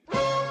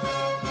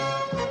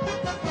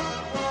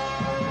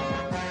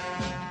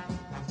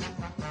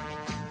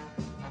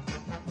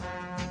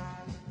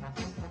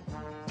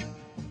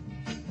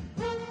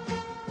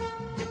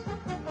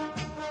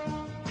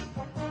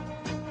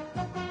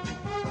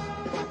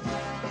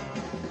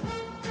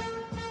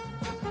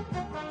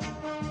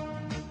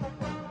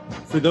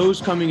For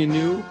those coming in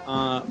new,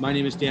 my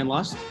name is Dan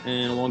Lust,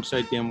 and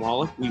alongside Dan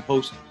Wallach, we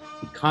host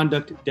the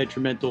Conduct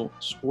Detrimental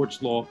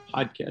Sports Law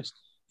podcast.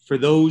 For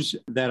those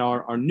that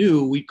are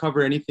new, we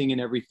cover anything and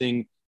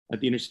everything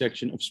at the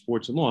intersection of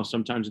sports and law.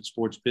 Sometimes it's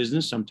sports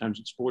business, sometimes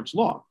it's sports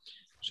law.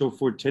 So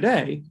for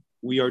today,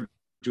 we are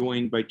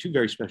joined by two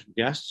very special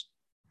guests,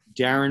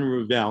 Darren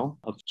Ravel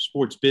of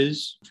Sports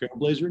Biz,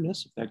 Trailblazer,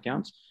 if that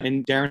counts,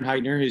 and Darren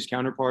Heitner, his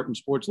counterpart in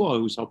sports law,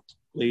 who's helped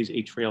blaze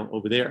a trail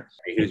over there.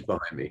 He was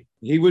behind me.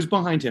 He was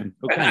behind him.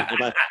 Okay,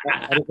 well,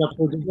 that is up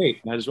for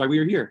debate. That is why we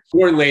are here.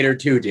 Born later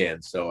too, Dan.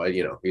 So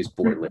he's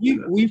born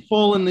later. We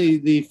fall in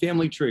the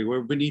family tree. We're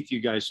beneath you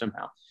guys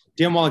somehow.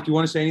 Dan Wallach, do you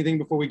want to say anything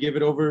before we give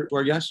it over to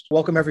our guest?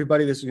 Welcome,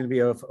 everybody. This is going to be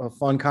a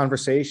fun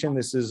conversation.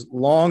 This is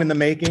long in the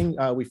making.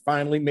 We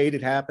finally made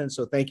it happen.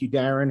 So thank you,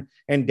 Darren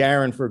and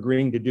Darren, for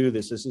agreeing to do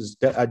this. This is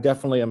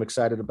definitely, I'm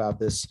excited about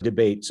this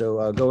debate.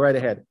 So go right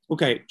ahead.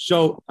 Okay,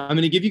 so I'm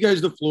going to give you guys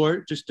the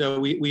floor. Just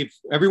we've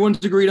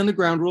everyone's agreed on the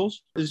ground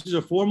rules. This is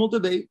a formal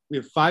debate. We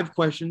have 5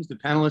 questions. The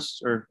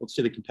panelists, or let's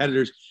say the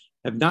competitors,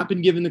 have not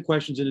been given the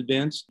questions in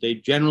advance. They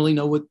generally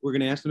know what we're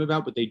going to ask them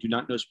about, but they do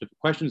not know specific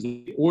questions,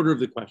 the order of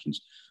the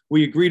questions.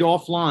 We agreed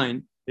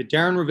offline that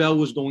Darren Ravel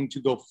was going to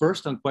go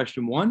first on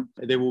question 1.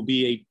 There will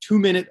be a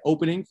 2-minute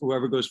opening for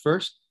whoever goes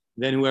first.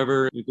 Then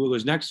whoever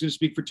goes next is going to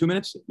speak for 2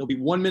 minutes. There'll be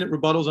 1-minute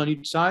rebuttals on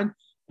each side,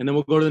 and then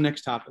we'll go to the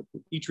next topic.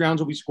 Each round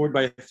will be scored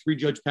by a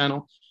 3-judge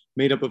panel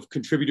made up of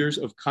contributors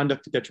of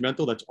Conduct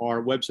Detrimental. That's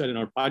our website and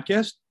our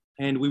podcast.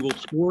 And we will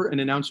score and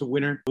announce a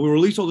winner. We'll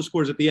release all the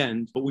scores at the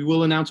end, but we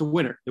will announce a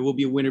winner. There will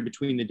be a winner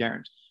between the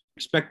Darrens.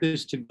 Expect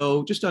this to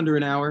go just under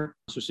an hour,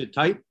 so sit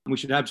tight, and we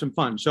should have some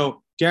fun.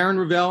 So, Darren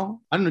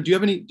Ravel, I don't know, do you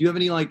have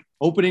any like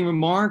opening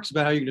remarks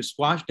about how you're going to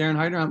squash Darren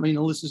Heitner? I mean,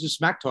 this is a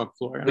smack talk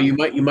floor. Well,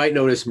 you might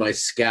notice my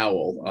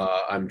scowl.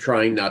 I'm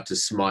trying not to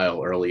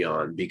smile early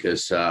on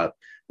because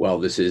while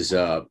this is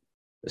a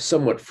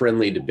somewhat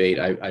friendly debate,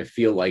 I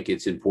feel like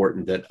it's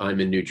important that I'm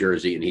in New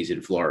Jersey and he's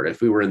in Florida.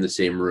 If we were in the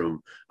same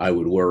room, I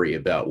would worry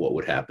about what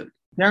would happen.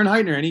 Darren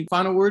Heitner, any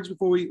final words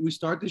before we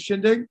start this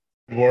shindig?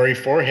 Worry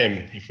for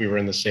him if we were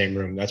in the same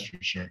room, that's for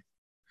sure.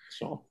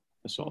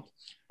 Assault.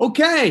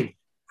 Okay.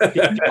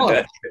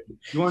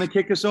 You want to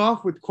kick us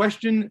off with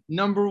question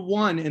number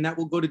 1, and that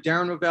will go to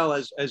Darren Ravel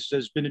as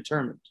has been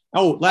determined.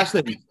 Oh, last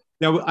thing.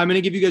 Now, I'm going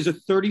to give you guys a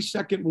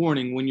 30-second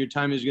warning when your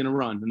time is going to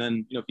run. And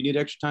then, if you need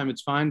extra time,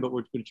 it's fine, but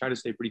we're going to try to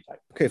stay pretty tight.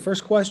 Okay,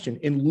 first question.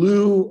 In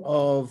lieu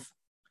of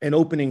an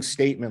opening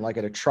statement like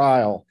at a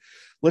trial,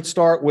 let's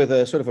start with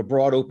a sort of a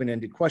broad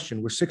open-ended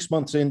question. We're 6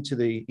 months into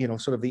the,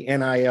 sort of the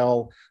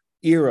NIL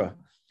era.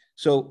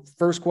 So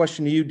first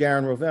question to you,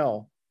 Darren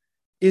Ravel,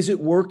 is it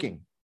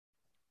working?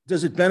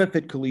 Does it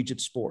benefit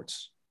collegiate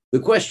sports? The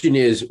question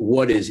is,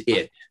 what is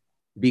it?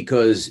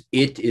 Because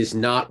it is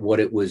not what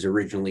it was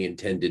originally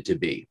intended to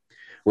be.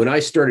 When I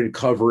started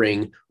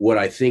covering what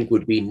I think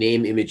would be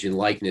name, image, and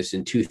likeness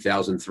in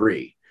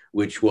 2003,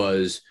 which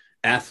was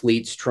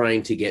athletes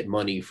trying to get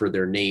money for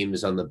their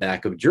names on the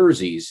back of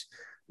jerseys,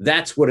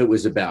 that's what it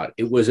was about.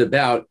 It was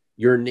about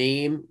your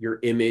name, your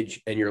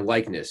image, and your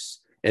likeness,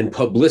 and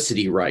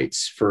publicity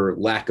rights, for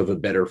lack of a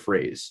better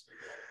phrase.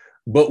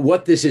 But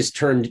what this has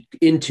turned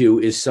into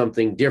is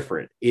something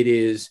different. It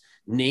is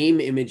name,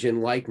 image,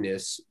 and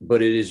likeness,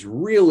 but it is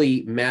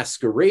really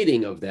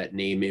masquerading of that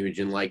name, image,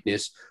 and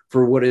likeness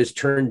for what has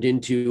turned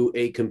into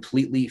a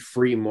completely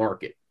free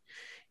market.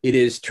 It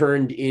is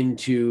turned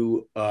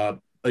into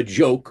a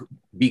joke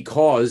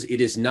because it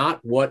is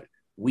not what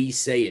we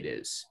say it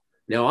is.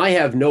 Now, I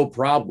have no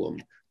problem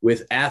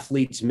with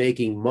athletes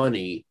making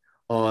money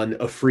on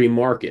a free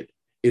market.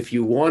 If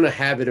you want to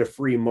have it a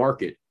free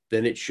market,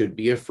 then it should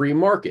be a free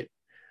market.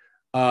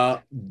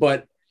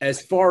 But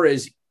as far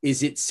as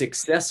is it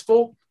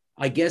successful?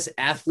 I guess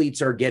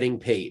athletes are getting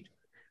paid,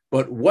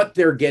 but what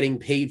they're getting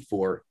paid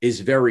for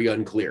is very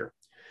unclear.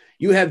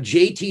 You have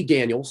JT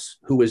Daniels,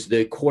 who was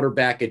the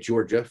quarterback at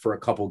Georgia for a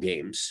couple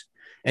games,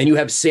 and you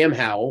have Sam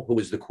Howell, who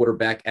was the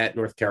quarterback at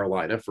North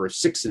Carolina for a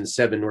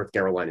 6-7 North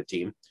Carolina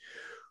team,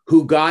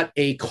 who got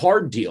a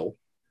card deal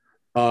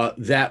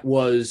that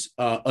was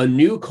a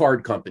new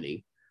card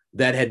company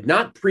that had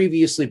not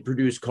previously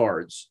produced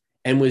cards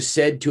and was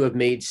said to have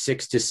made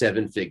 6 to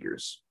 7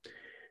 figures.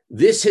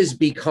 This has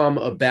become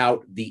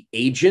about the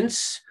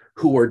agents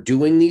who are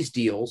doing these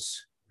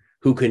deals,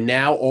 who can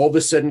now all of a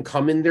sudden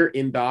come in their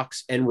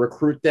inbox and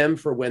recruit them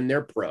for when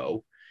they're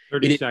pro.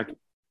 30 seconds.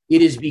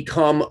 It has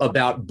become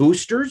about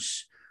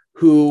boosters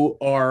who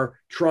are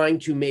trying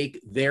to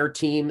make their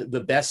team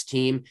the best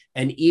team.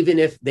 And even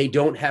if they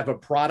don't have a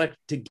product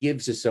to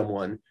give to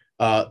someone,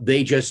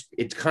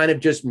 it's kind of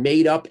just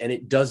made up and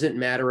it doesn't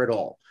matter at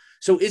all.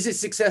 So is it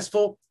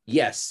successful?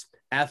 Yes,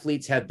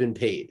 athletes have been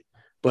paid,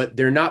 but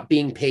they're not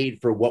being paid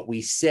for what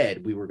we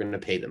said we were going to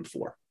pay them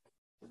for.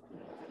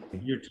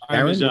 Your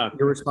time is up.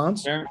 Your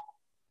response? Darren,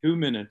 2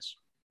 minutes.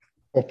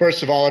 Well,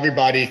 first of all,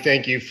 everybody,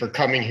 thank you for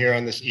coming here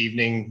on this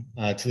evening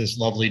to this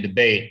lovely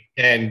debate.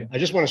 And I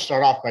just want to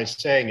start off by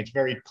saying it's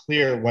very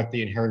clear what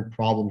the inherent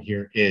problem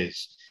here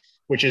is,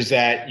 which is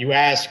that you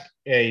ask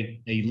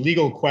a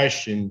legal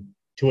question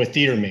to a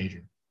theater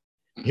major.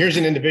 Here's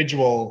an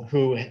individual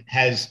who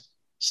has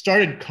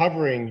started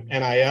covering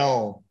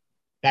NIL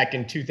back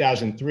in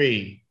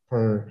 2003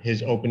 per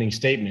his opening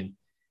statement.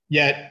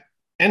 Yet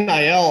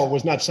NIL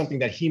was not something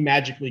that he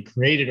magically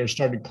created or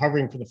started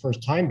covering for the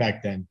first time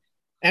back then.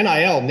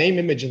 NIL, name,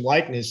 image, and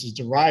likeness, is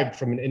derived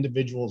from an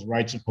individual's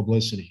rights of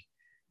publicity,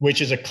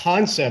 which is a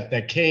concept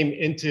that came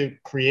into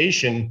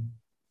creation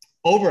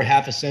over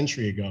half a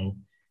century ago,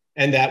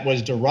 and that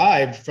was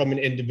derived from an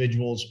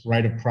individual's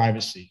right of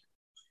privacy.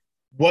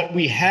 What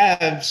we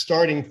have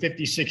starting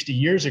 50, 60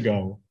 years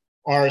ago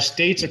are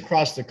states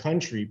across the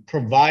country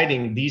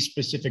providing these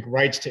specific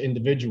rights to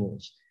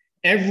individuals.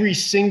 Every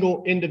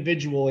single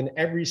individual in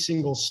every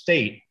single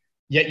state,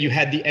 yet you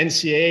had the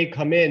NCAA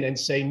come in and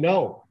say,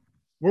 no,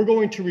 we're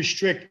going to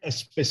restrict a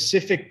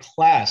specific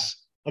class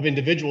of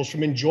individuals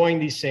from enjoying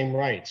these same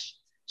rights.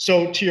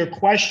 So to your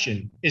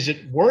question, is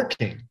it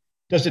working?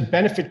 Does it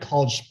benefit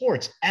college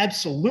sports?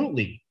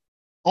 Absolutely.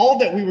 All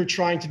that we were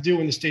trying to do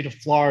in the state of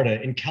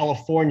Florida, in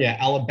California,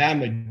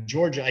 Alabama,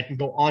 Georgia, I can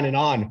go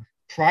on,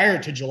 prior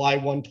to July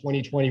 1,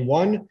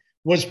 2021,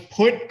 was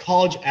put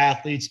college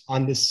athletes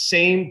on the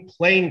same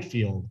playing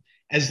field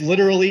as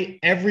literally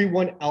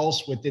everyone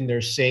else within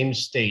their same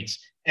states,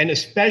 and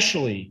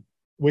especially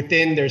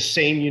within their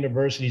same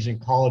universities and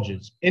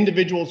colleges.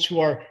 Individuals who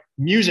are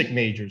music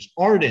majors,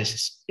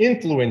 artists,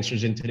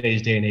 influencers in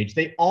today's day and age,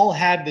 they all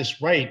have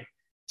this right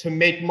to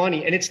make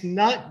money. And it's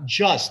not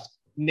just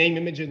name,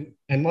 image,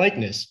 and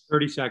likeness.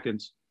 30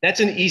 seconds.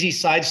 That's an easy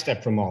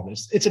sidestep from all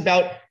this. It's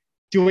about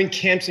doing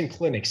camps and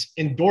clinics,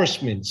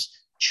 endorsements,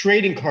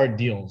 trading card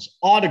deals,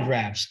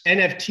 autographs,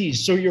 NFTs.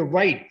 So you're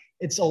right.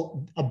 It's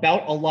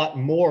about a lot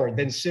more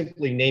than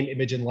simply name,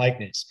 image, and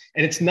likeness.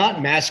 And it's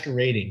not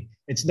masquerading.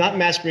 It's not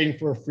masquerading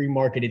for a free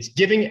market. It's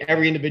giving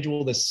every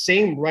individual the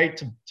same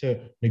right to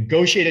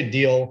negotiate a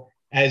deal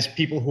as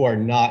people who are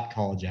not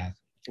college athletes.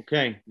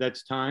 Okay,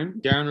 that's time.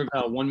 Darren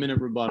Ravel, 1 minute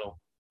rebuttal.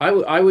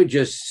 I would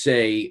just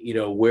say, you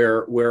know,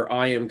 where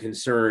I am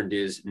concerned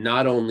is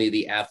not only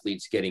the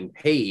athletes getting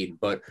paid,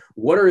 but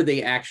what are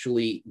they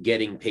actually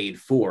getting paid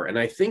for? And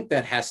I think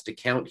that has to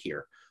count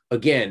here.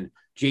 Again,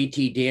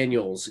 JT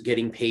Daniels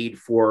getting paid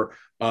for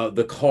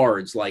the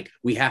cards. Like,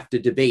 we have to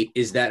debate,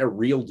 is that a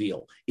real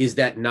deal? Is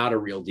that not a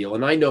real deal?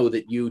 And I know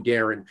that you,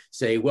 Darren,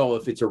 say, well,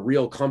 if it's a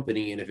real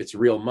company and if it's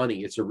real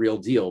money, it's a real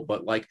deal.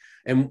 But like,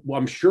 and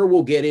I'm sure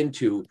we'll get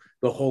into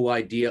the whole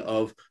idea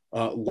of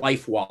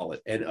Life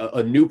Wallet and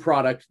a new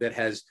product that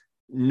has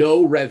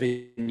no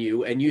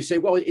revenue. And you say,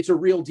 well, it's a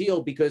real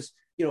deal because,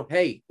 you know,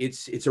 hey,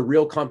 it's a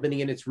real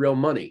company and it's real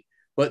money.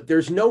 But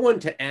there's no one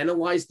to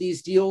analyze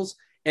these deals.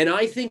 And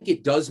I think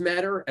it does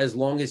matter, as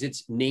long as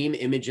it's name,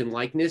 image, and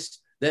likeness,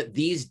 that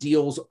these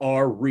deals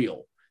are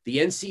real. The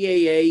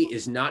NCAA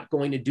is not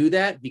going to do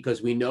that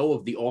because we know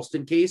of the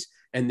Alston case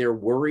and they're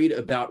worried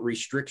about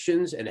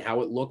restrictions and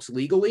how it looks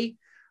legally.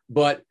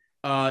 But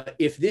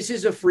if this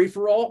is a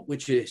free-for-all,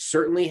 which it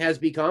certainly has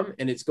become,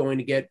 and it's going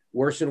to get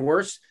worse and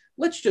worse,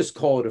 let's just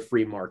call it a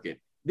free market.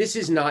 This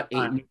is not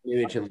a name,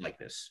 image, and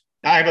likeness.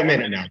 I have a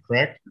minute now,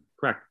 correct?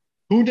 Correct.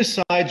 Who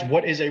decides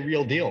what is a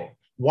real deal?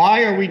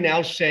 Why are we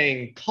now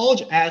saying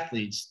college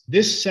athletes,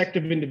 this sect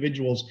of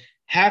individuals,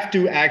 have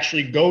to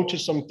actually go to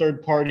some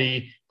third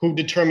party who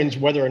determines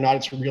whether or not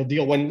it's a real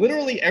deal, when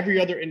literally every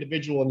other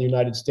individual in the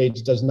United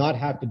States does not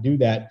have to do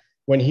that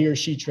when he or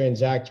she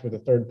transacts with a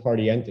third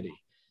party entity?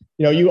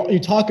 You know, you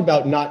talk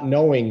about not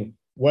knowing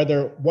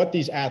what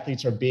these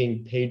athletes are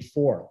being paid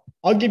for.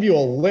 I'll give you a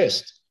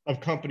list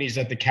of companies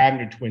that the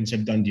Cabinet Twins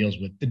have done deals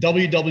with: the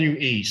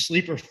WWE,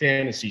 Sleeper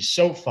Fantasy,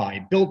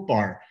 SoFi, Built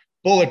Bar,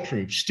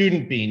 Bulletproof,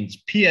 Student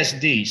Beans,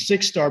 PSD,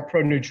 6-Star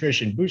Pro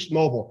Nutrition, Boost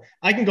Mobile.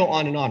 I can go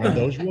on and on. Are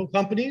those real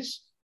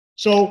companies?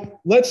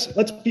 So let's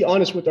be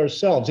honest with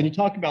ourselves. And you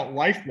talk about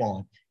Life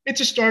Wallet.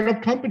 It's a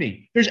startup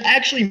company. There's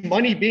actually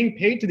money being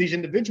paid to these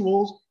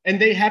individuals,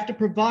 and they have to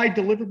provide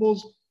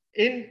deliverables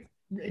in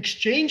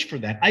exchange for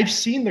that. I've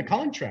seen the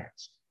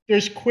contracts.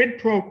 There's quid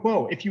pro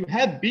quo. If you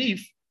have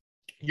beef,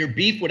 your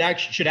beef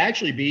should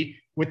actually be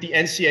with the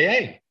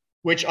NCAA,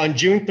 which on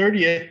June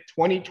 30th,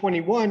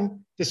 2021,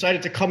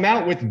 decided to come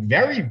out with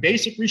very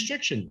basic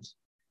restrictions.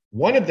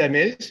 One of them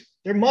is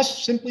there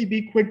must simply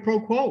be quid pro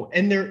quo,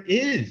 and there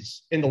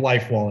is in the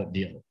Life Wallet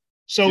deal.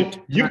 So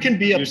you can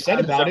be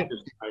upset about it,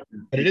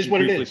 but it is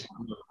what it is.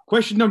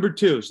 Question number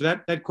 2. So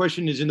that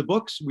question is in the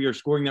books. We are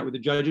scoring that with the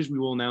judges. We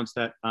will announce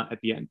that at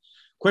the end.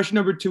 Question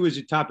number 2 is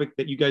a topic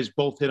that you guys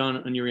both hit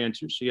on your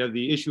answers. So you have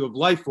the issue of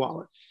Life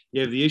Wallet.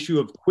 You have the issue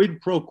of quid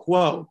pro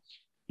quo.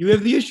 You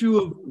have the issue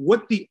of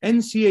what the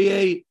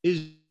NCAA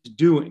is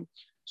doing.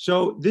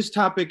 So this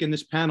topic and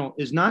this panel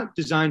is not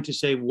designed to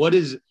say what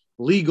is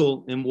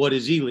legal and what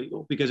is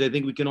illegal, because I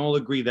think we can all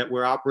agree that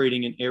we're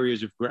operating in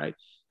areas of gray.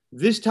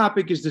 This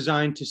topic is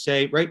designed to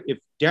say, right, if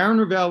Darren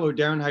Ravel or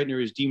Darren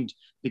Heitner is deemed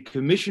the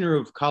commissioner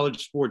of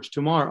college sports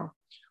tomorrow,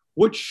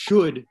 what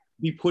should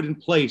be put in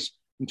place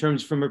in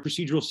terms from a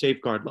procedural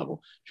safeguard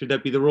level? Should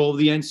that be the role of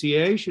the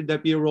NCAA? Should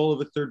that be a role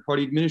of a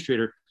third-party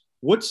administrator?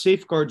 What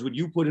safeguards would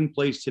you put in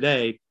place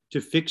today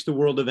to fix the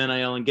world of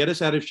NIL and get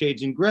us out of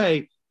shades in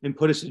gray and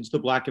put us into the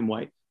black and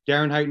white?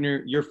 Darren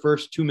Heitner, your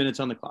first 2 minutes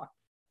on the clock.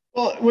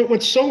 Well,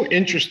 what's so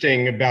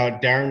interesting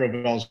about Darren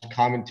Rovell's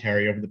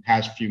commentary over the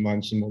past few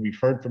months and what we've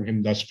heard from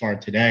him thus far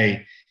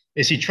today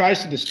is he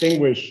tries to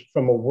distinguish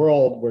from a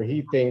world where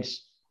he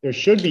thinks there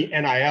should be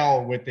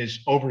NIL with this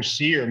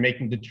overseer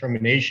making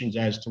determinations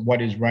as to what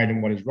is right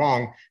and what is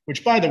wrong,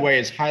 which, by the way,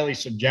 is highly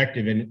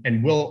subjective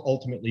and will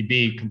ultimately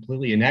be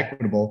completely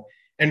inequitable,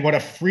 and what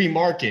a free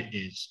market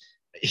is.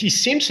 He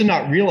seems to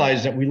not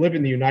realize that we live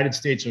in the United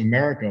States of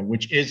America,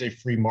 which is a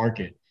free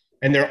market.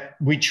 And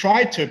we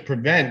try to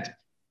prevent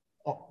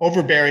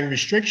overbearing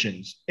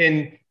restrictions.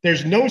 And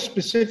there's no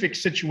specific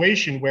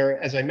situation where,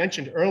 as I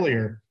mentioned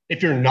earlier,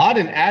 if you're not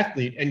an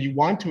athlete and you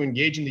want to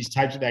engage in these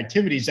types of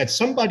activities, that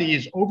somebody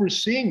is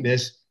overseeing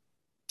this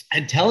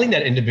and telling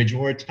that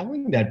individual or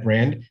telling that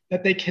brand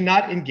that they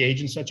cannot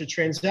engage in such a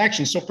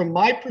transaction. So from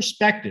my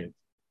perspective,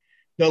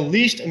 the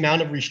least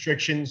amount of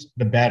restrictions,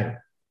 the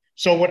better.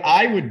 So what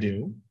I would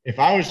do if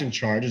I was in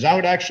charge is I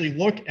would actually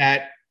look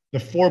at the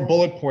 4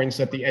 bullet points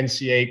that the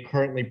NCAA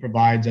currently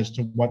provides as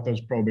to what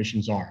those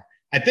prohibitions are.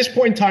 At this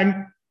point in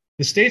time,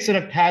 the states that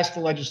have passed the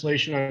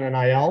legislation on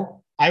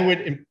NIL, I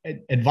would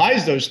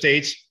advise those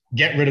states,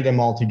 get rid of them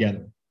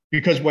altogether.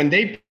 Because when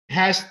they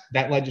passed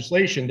that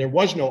legislation, there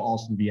was no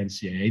Alston v.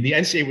 NCAA. The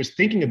NCAA was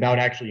thinking about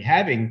actually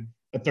having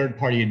a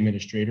third-party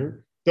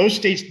administrator. Those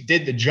states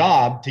did the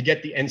job to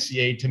get the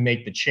NCAA to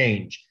make the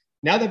change.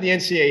 Now that the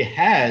NCAA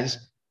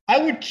has, I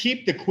would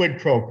keep the quid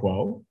pro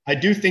quo. I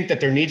do think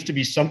that there needs to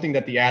be something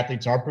that the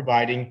athletes are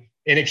providing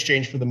in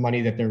exchange for the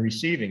money that they're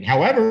receiving.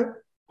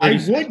 However,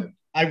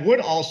 I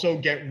would also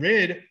get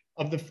rid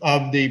of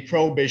the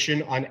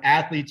prohibition on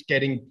athletes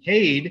getting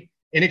paid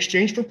in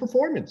exchange for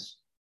performance.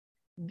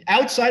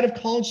 Outside of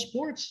college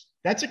sports,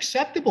 that's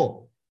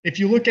acceptable. If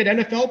you look at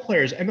NFL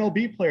players,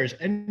 MLB players,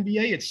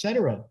 NBA, et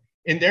cetera,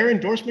 in their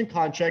endorsement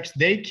contracts,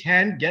 they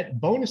can get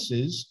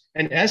bonuses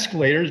and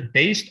escalators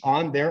based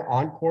on their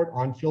on-court,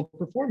 on-field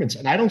performance.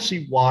 And I don't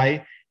see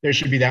why there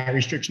should be that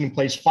restriction in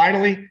place.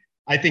 Finally,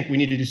 I think we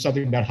need to do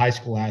something about high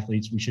school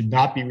athletes. We should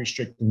not be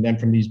restricting them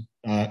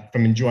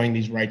from enjoying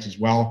these rights as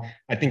well.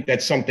 I think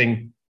that's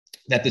something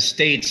that the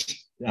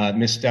states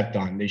misstepped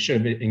on. They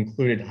should have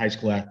included high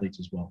school athletes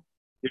as well.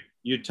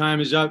 Your time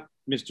is up,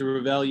 Mr.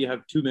 Rovell. You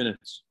have 2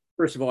 minutes.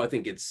 First of all, I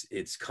think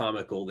it's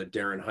comical that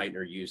Darren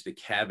Heitner used the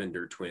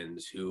Cavender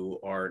twins, who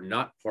are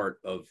not part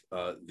of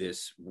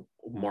this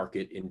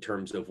market in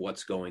terms of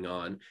what's going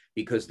on,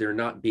 because they're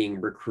not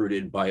being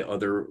recruited by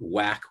other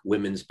WAC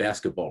women's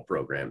basketball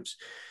programs.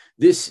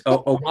 This a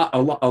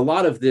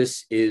lot of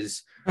this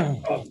is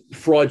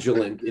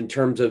fraudulent in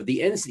terms of the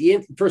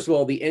NCAA. First of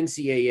all, the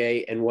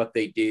NCAA and what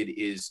they did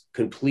is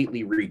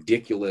completely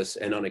ridiculous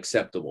and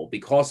unacceptable.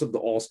 Because of the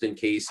Alston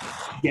case,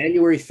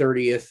 January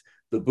 30th,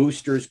 the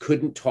boosters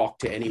couldn't talk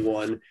to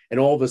anyone, and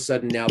all of a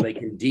sudden now they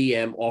can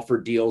DM, offer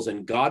deals,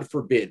 and God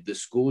forbid the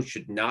schools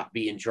should not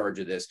be in charge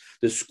of this.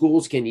 The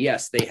schools can,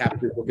 yes, they have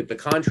to look at the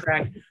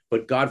contract,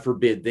 but God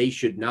forbid they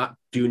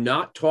do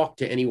not talk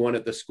to anyone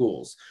at the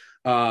schools.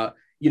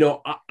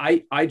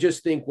 I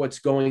just think what's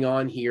going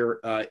on here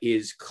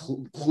is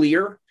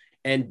clear,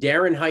 and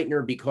Darren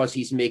Heitner, because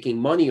he's making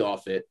money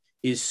off it,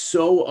 is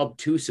so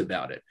obtuse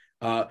about it.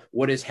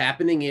 What is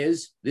happening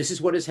is, this is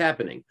what is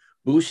happening.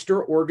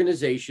 Booster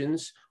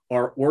organizations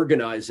are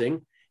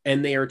organizing,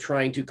 and they are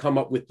trying to come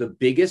up with the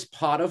biggest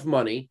pot of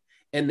money,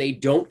 and they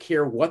don't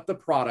care what the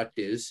product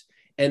is,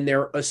 and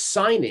they're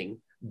assigning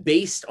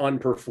based on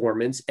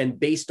performance and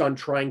based on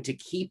trying to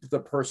keep the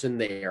person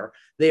there.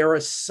 They are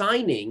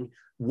assigning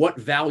what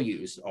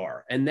values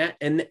are. And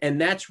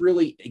that's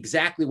really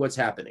exactly what's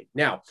happening.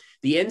 Now,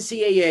 the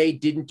NCAA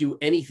didn't do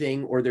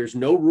anything, or there's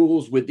no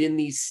rules within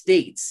these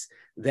states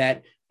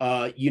that,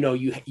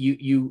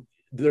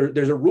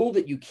 there's a rule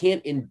that you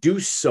can't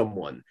induce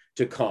someone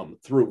to come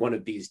through one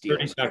of these deals,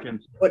 30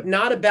 seconds. But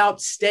not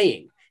about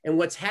staying. And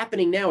what's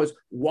happening now is,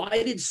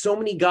 why did so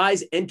many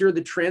guys enter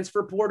the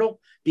transfer portal?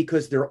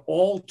 Because they're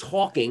all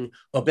talking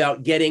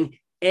about getting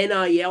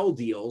NIL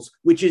deals,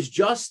 which is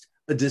just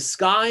a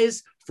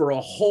disguise for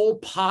a whole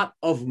pot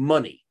of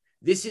money.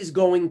 This is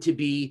going to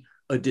be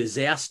a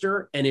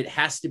disaster, and it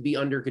has to be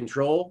under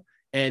control.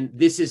 And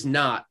this is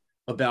not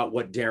about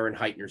what Darren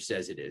Heitner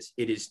says it is.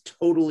 It is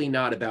totally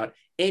not about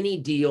any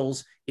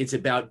deals. It's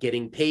about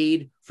getting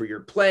paid for your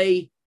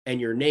play and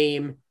your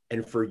name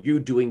and for you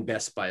doing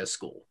best by a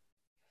school.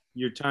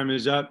 Your time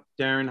is up.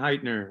 Darren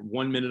Heitner,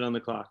 1 minute on the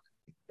clock.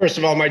 First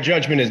of all, my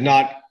judgment is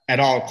not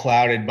at all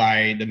clouded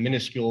by the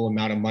minuscule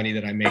amount of money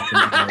that I make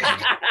from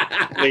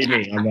believe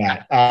me on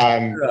that.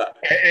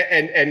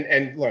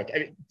 And look, I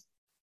mean,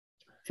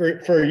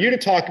 for you to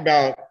talk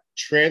about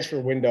transfer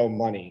window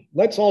money,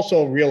 let's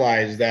also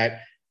realize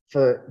that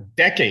for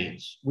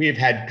decades, we have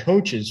had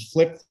coaches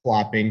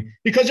flip-flopping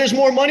because there's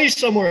more money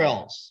somewhere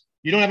else.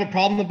 You don't have a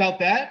problem about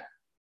that?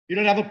 You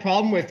don't have a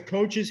problem with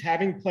coaches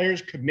having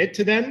players commit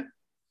to them?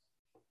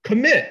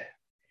 Commit.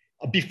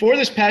 Before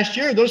this past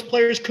year, those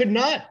players could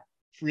not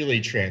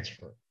freely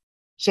transfer.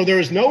 So there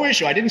was no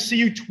issue. I didn't see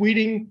you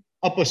tweeting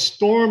up a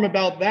storm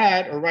about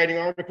that or writing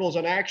articles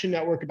on Action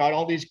Network about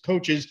all these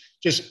coaches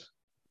just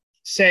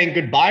saying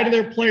goodbye to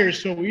their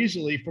players so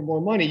easily for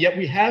more money. Yet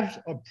we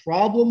have a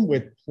problem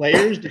with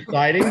players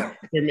deciding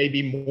there may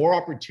be more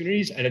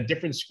opportunities at a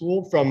different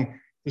school from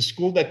the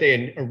school that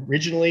they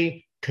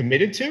originally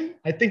committed to.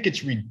 I think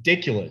it's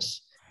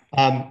ridiculous.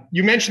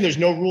 You mentioned there's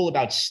no rule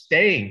about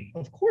staying.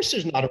 Of course,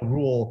 there's not a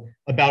rule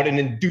about an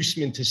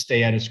inducement to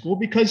stay at a school,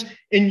 because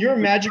in your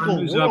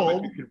magical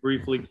world, you could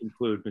briefly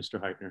conclude,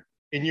 Mr. Heitner.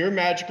 In your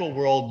magical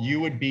world, you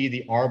would be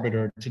the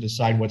arbiter to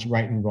decide what's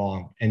right and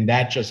wrong, and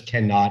that just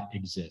cannot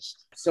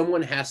exist.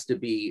 Someone has to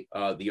be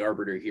the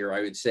arbiter here.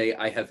 I would say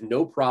I have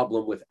no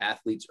problem with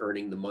athletes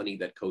earning the money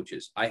that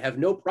coaches. I have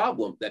no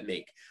problem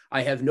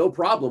I have no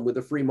problem with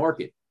a free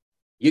market.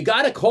 You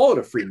got to call it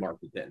a free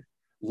market then.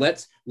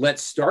 Let's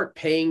start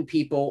paying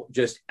people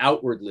just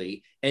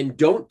outwardly, and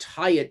don't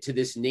tie it to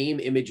this name,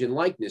 image, and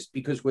likeness,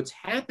 because what's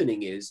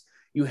happening is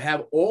you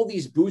have all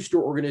these booster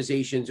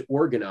organizations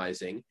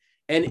organizing,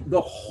 and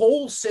the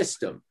whole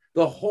system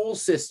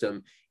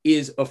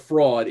is a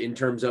fraud in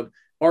terms of,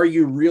 are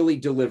you really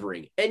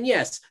delivering? And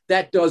yes,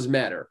 that does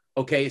matter.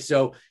 Okay,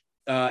 so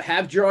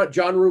have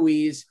John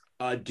Ruiz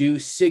do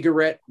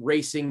cigarette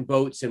racing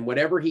boats and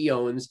whatever he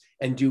owns,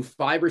 and do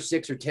 $5 or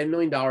 $6 or $10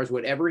 million,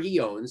 whatever he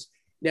owns.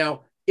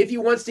 Now, if he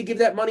wants to give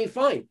that money,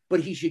 fine, but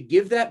he should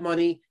give that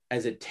money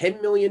as a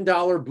 $10 million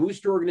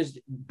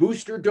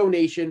booster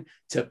donation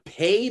to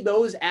pay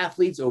those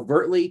athletes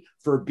overtly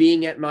for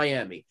being at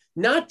Miami,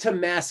 not to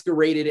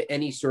masquerade it at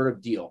any sort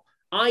of deal.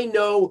 I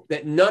know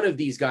that none of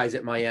these guys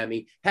at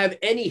Miami have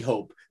any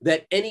hope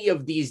that any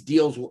of these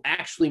deals will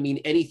actually mean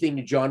anything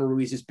to John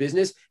Ruiz's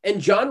business.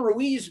 And John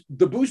Ruiz,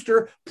 the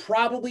booster,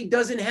 probably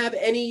doesn't have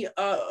any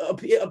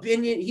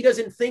opinion. He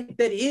doesn't think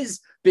that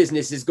his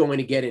business is going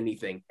to get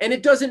anything. And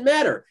it doesn't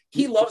matter.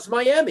 He loves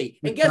Miami.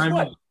 And guess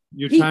what?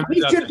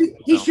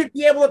 He should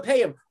be able to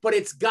pay him, but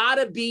it's got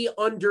to be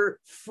under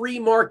free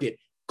market.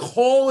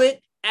 Call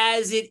it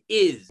as it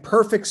is.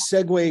 Perfect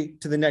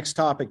segue to the next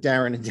topic,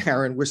 Darren. And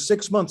Darren, we're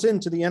 6 months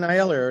into the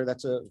NIL era.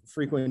 That's a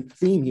frequent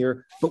theme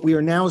here, but we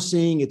are now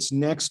seeing its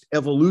next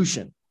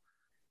evolution.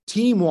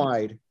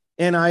 Team-wide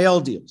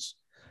NIL deals.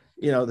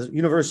 You know, the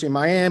University of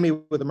Miami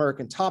with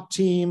American Top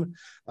Team,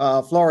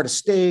 Florida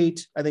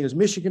State, I think it was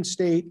Michigan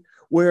State,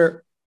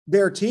 where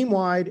they're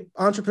team-wide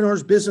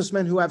entrepreneurs,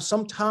 businessmen who have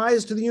some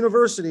ties to the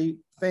university,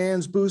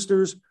 fans,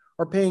 boosters,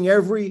 are paying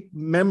every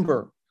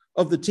member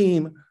of the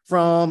team,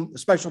 from the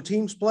special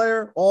teams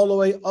player all the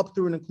way up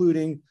through and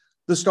including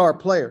the star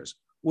players,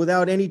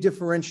 without any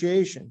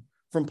differentiation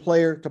from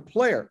player to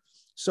player.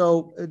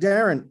 So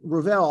Darren,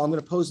 Ravel, I'm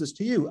going to pose this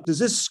to you. Does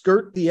this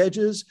skirt the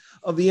edges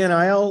of the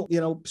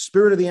NIL,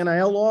 spirit of the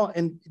NIL law?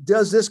 And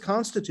does this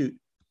constitute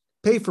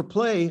pay for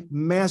play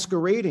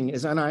masquerading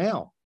as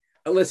NIL?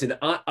 Listen,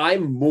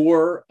 I'm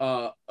more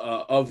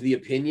of the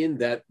opinion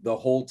that the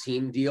whole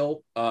team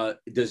deal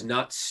does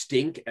not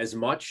stink as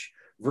much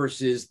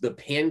versus the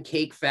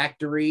Pancake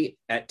Factory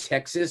at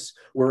Texas,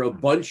 where a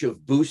bunch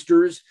of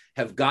boosters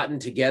have gotten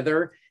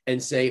together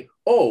and say,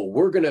 oh,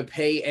 we're going to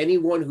pay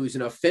anyone who's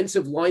an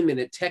offensive lineman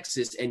at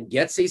Texas and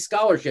gets a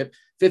scholarship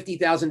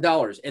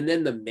 $50,000. And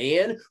then the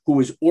man who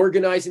is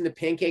organizing the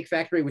Pancake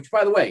Factory, which,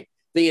 by the way,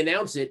 they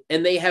announce it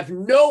and they have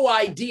no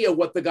idea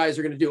what the guys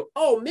are going to do.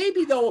 Oh,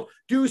 maybe they'll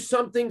do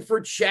something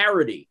for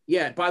charity.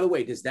 Yeah, by the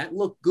way, does that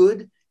look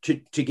good? To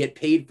get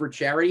paid for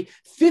charity,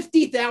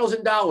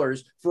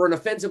 $50,000 for an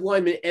offensive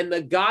lineman. And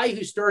the guy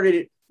who started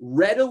it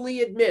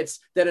readily admits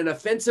that an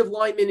offensive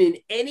lineman in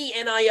any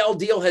NIL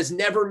deal has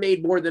never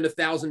made more than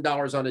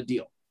 $1,000 on a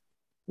deal.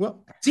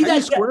 Well,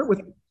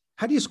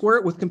 how do you square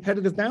it with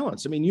competitive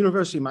balance? I mean,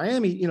 University of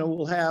Miami,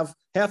 will have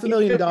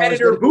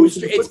 $500,000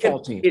 booster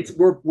football team.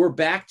 We're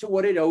back to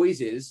what it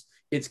always is.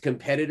 It's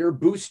competitor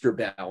booster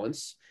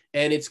balance,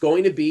 and it's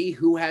going to be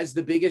who has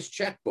the biggest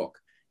checkbook.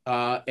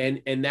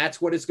 And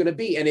that's what it's going to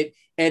be.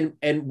 And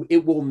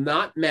it will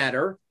not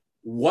matter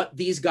what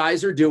these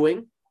guys are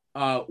doing,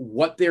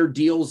 what their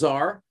deals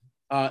are.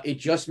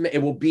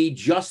 It will be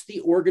just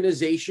the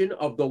organization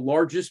of the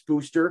largest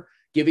booster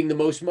giving the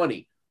most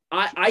money.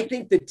 I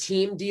think the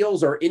team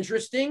deals are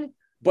interesting,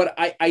 but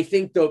I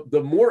think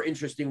the more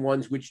interesting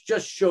ones, which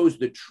just shows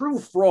the true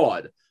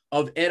fraud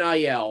of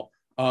NIL,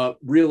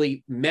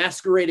 really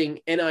masquerading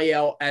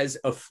NIL as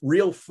a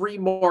real free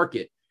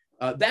market.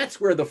 That's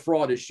where the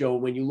fraud is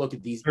shown when you look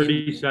at these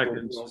 30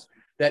 seconds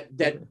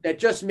that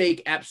just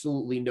make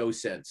absolutely no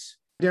sense.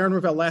 Darren,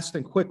 Ravel, last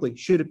thing quickly.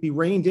 Should it be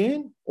reined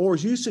in, or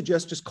as you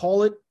suggest, just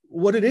call it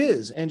what it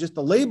is and just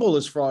the label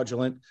is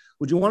fraudulent?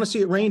 Would you want to see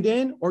it reined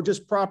in, or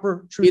just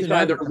proper truth? It's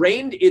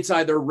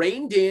either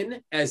reined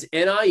in as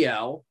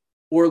NIL,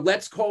 or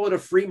let's call it a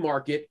free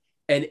market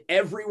and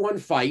everyone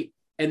fight,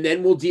 and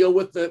then we'll deal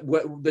with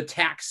the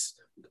tax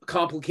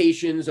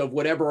complications of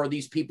whatever. Are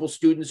these people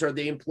students? Are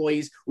they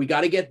employees? We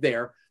got to get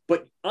there.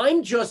 But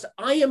I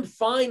am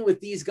fine with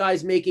these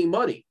guys making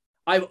money.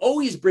 I've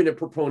always been a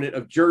proponent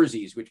of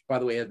jerseys, which, by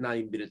the way, has not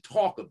even been a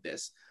talk of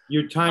this.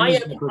 Your time.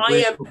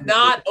 I am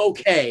not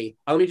okay.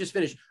 Let me just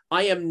finish.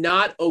 I am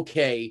not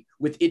okay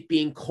with it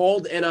being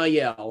called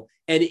NIL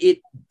and it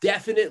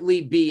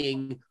definitely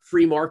being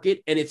free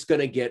market, and it's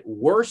going to get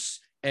worse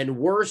and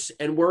worse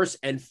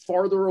and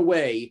farther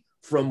away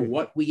from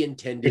what we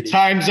intended. Your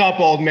time's up,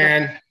 old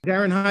man.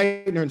 Darren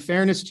Heitner, in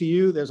fairness to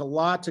you, there's a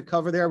lot to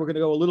cover there. We're going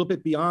to go a little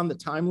bit beyond the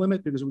time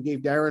limit because we gave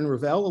Darren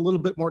Ravel a little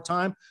bit more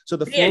time. So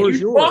the floor is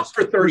yours. Talk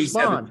for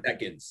 37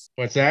 seconds.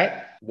 What's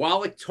that?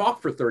 Wallach,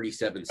 talk for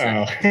 37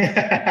 seconds.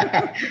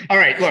 Oh. All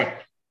right, look.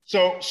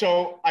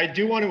 So I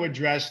do want to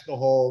address the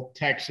whole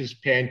Texas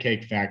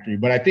Pancake Factory,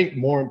 but I think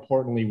more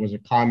importantly was a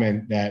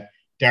comment that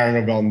Darren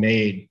Ravel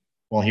made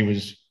while he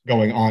was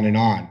going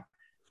on,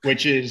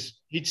 which is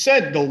he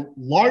said the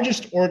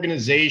largest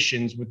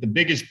organizations with the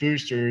biggest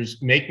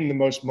boosters making the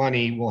most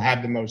money will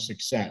have the most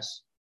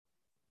success.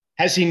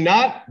 Has he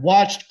not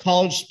watched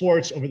college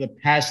sports over the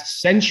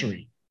past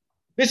century?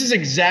 This is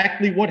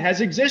exactly what has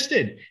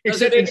existed.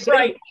 Except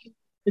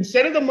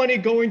instead of the money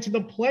going to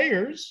the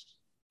players,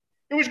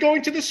 it was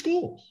going to the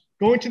schools,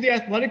 going to the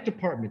athletic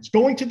departments,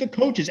 going to the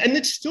coaches, and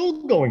it's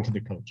still going to the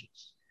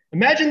coaches.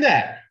 Imagine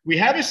that. We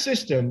have a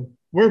system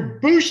where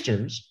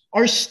boosters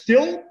are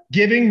still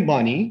giving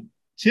money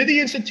to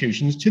the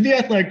institutions, to the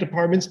athletic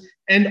departments,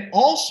 and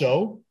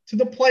also to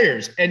the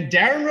players. And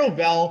Darren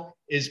Ravel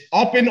is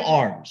up in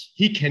arms.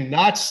 He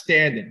cannot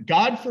stand it.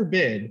 God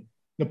forbid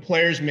the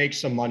players make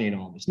some money in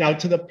all this. Now,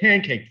 to the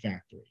Pancake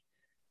Factory.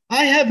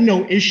 I have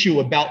no issue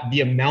about the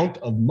amount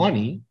of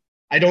money.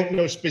 I don't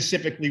know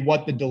specifically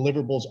what the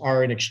deliverables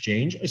are in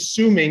exchange,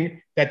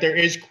 assuming that there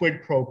is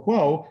quid pro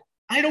quo.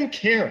 I don't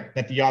care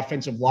that the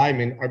offensive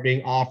linemen are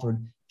being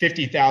offered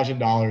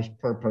 $50,000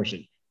 per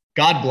person.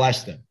 God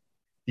bless them.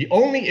 The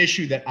only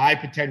issue that I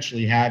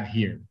potentially have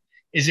here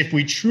is if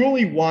we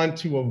truly want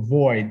to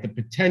avoid the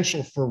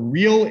potential for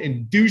real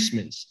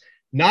inducements,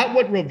 not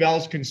what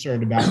Ravel's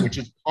concerned about, which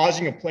is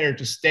causing a player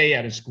to stay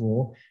at a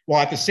school,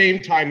 while at the same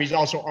time, he's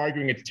also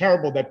arguing it's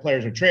terrible that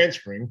players are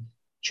transferring.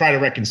 Try to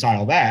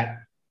reconcile that.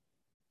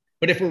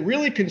 But if we're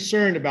really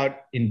concerned about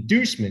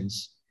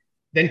inducements,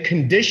 then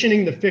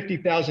conditioning the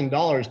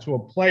 $50,000 to a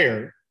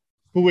player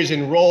who is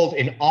enrolled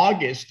in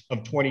August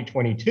of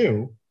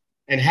 2022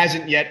 and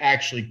hasn't yet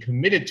actually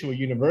committed to a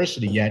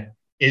university yet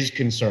is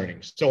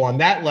concerning. So on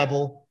that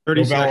level,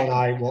 Ravel and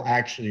I will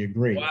actually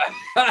agree. Wow,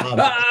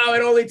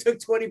 it only took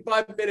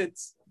 25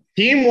 minutes.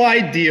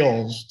 Team-wide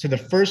deals, to the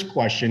first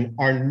question,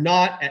 are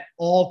not at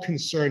all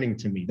concerning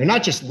to me. They're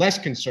not just less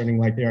concerning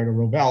like they are to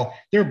Ravel.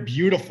 They're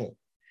beautiful.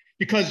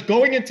 Because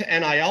going into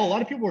NIL, a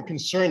lot of people were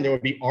concerned there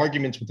would be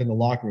arguments within the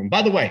locker room.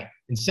 By the way,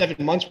 in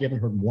 7 months, we haven't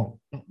heard one,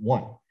 not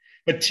one.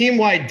 But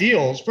team-wide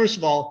deals, first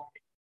of all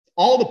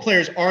the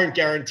players aren't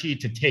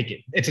guaranteed to take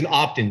it. It's an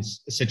opt-in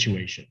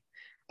situation.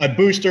 A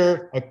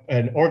booster,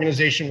 an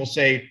organization will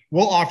say,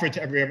 we'll offer it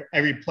to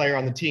every player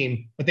on the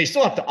team, but they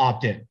still have to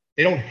opt in.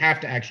 They don't have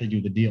to actually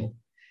do the deal.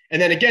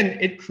 And then again,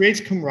 it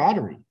creates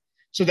camaraderie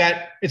so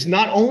that it's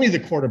not only the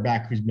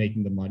quarterback who's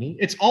making the money,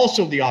 it's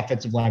also the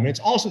offensive lineman, it's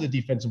also the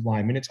defensive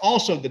lineman, it's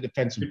also the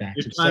defensive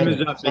backs. Your time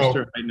is up,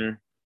 Mr. Heitner.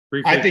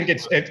 I think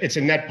it's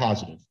a net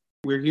positive.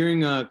 We're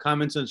hearing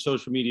comments on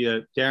social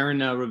media. Darren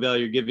Ravel,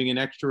 you're giving an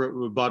extra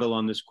rebuttal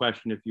on this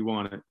question if you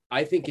want it.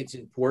 I think it's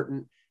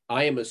important.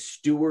 I am a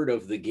steward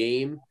of the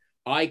game.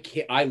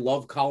 I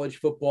love college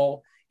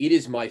football. It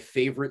is my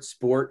favorite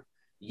sport.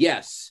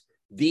 Yes,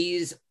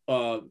 these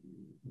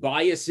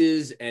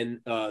biases and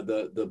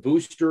the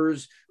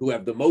boosters who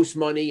have the most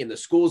money and the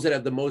schools that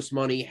have the most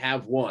money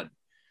have won.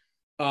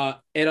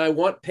 And I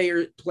want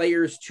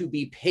players to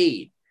be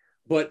paid.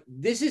 But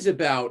this is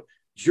about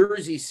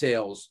jersey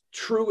sales,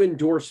 true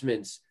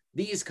endorsements,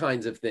 these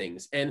kinds of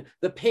things. And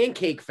the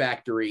Pancake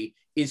Factory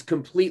is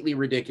completely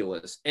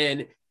ridiculous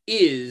and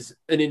is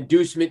an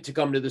inducement to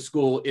come to the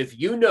school. If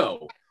you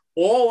know,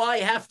 all I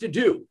have to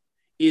do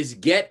is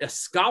get a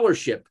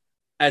scholarship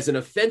as an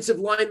offensive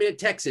lineman at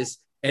Texas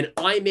and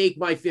I make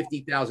my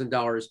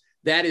 $50,000,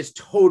 that is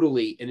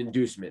totally an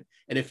inducement.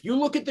 And if you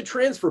look at the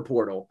transfer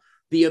portal,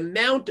 the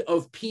amount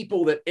of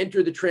people that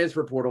enter the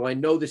transfer portal, I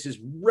know this is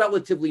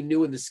relatively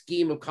new in the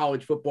scheme of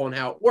college football and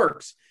how it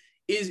works,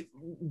 is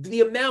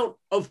the amount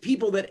of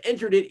people that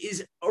entered it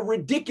is a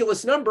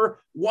ridiculous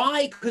number.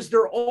 Why? Because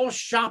they're all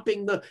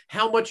shopping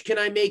how much can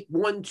I make,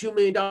 $1-2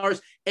 million.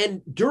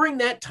 And during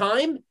that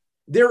time,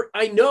 there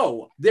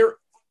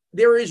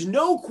is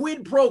no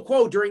quid pro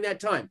quo during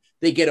that time.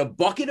 They get a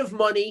bucket of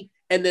money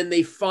and then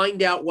they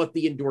find out what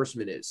the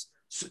endorsement is.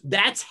 So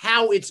that's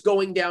how it's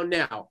going down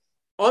now.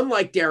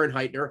 Unlike Darren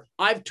Heitner,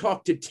 I've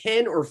talked to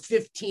 10 or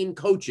 15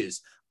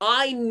 coaches.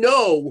 I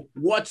know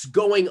what's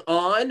going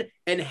on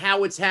and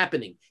how it's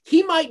happening.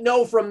 He might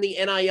know from the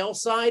NIL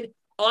side.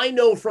 I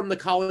know from the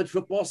college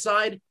football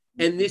side.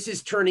 And this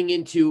is turning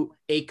into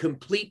a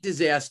complete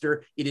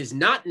disaster. It is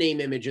not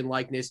name, image, and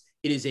likeness.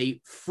 It is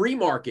a free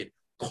market.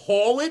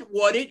 Call it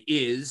what it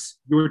is.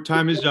 Your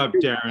time is up,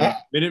 Darren.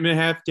 Minute and a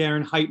half,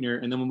 Darren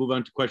Heitner, and then we'll move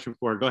on to question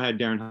 4. Go ahead,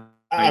 Darren.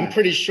 I'm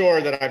pretty sure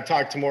that I've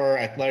talked to more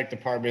athletic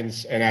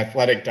departments and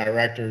athletic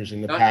directors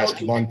in the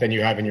past month than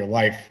you have in your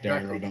life,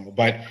 Darren Ravel.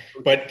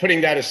 But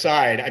putting that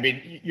aside, I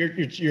mean,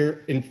 you're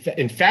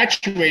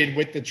infatuated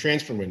with the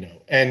transfer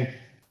window, and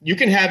you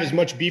can have as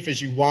much beef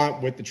as you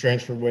want with the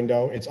transfer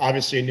window. It's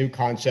obviously a new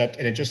concept,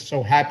 and it just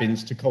so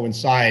happens to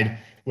coincide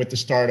with the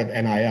start of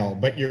NIL,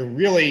 but you're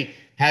really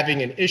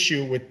having an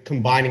issue with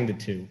combining the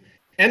two.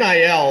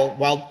 NIL,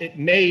 while it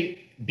may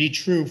be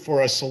true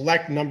for a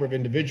select number of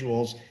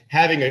individuals,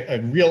 having a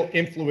real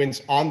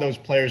influence on those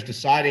players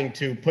deciding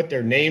to put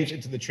their names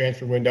into the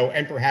transfer window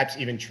and perhaps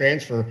even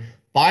transfer,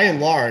 by and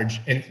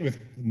large, and with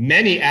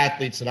many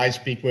athletes that I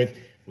speak with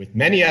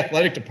many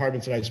athletic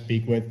departments that I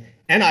speak with,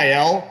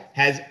 NIL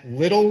has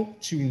little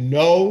to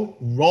no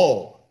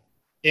role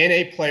in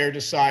a player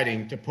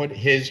deciding to put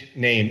his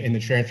name in the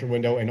transfer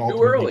window and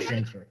ultimately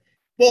transfer.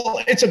 Well,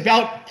 it's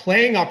about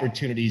playing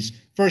opportunities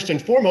first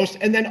and foremost,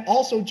 and then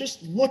also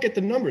just look at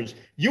the numbers.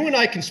 You and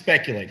I can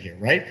speculate here,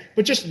 right?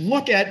 But just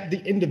look at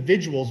the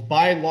individuals,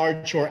 by and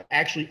large, who are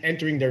actually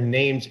entering their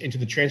names into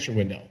the transfer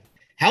window.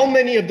 How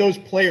many of those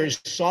players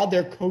saw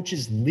their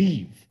coaches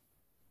leave?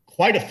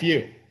 Quite a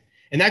few.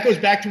 And that goes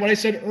back to what I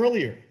said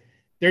earlier.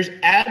 There's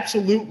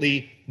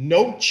absolutely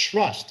no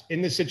trust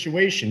in the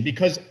situation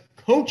because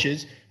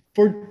coaches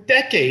for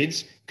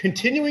decades,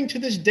 continuing to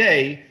this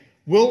day,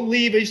 will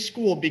leave a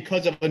school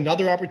because of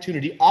another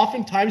opportunity,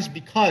 oftentimes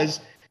because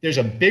there's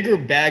a bigger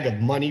bag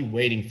of money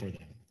waiting for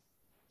them.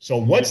 So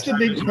what's the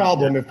big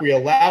problem if we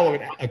allow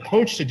a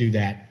coach to do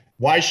that?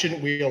 Why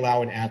shouldn't we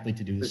allow an athlete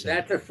to do the same?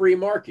 That's a free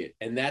market,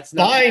 and that's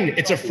not fine.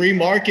 It's a free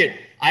market.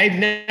 I've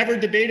never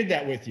debated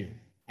that with you.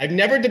 I've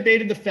never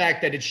debated the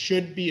fact that it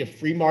should be a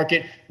free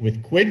market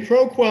with quid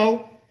pro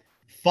quo.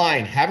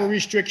 Fine, have a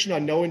restriction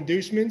on no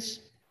inducements.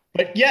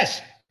 But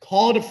yes,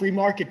 call it a free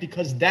market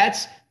because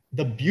that's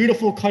the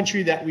beautiful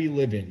country that we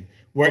live in,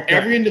 where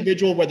every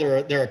individual,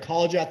 whether they're a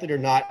college athlete or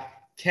not,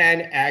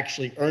 can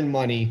actually earn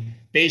money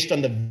based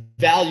on the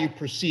value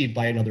perceived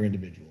by another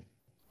individual.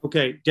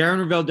 Okay, Darren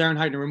Ravel, Darren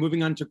Heitner, we're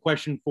moving on to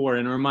question 4.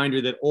 And a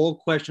reminder that all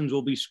questions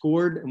will be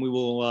scored and we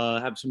will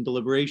have some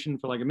deliberation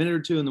for like a minute or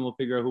two and then we'll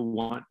figure out who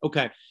won.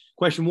 Okay,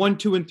 question 1,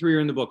 2, and 3 are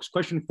in the books.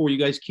 Question 4, you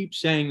guys keep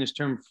saying this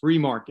term free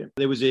market.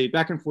 There was a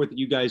back and forth that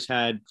you guys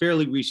had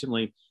fairly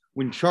recently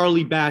when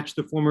Charlie Batch,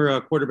 the former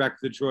quarterback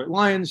for the Detroit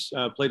Lions,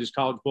 played his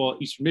college ball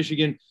at Eastern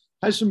Michigan,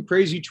 has some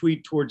crazy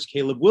tweet towards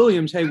Caleb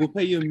Williams. Hey, we'll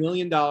pay you $1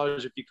 million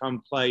if you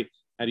come play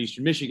at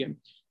Eastern Michigan.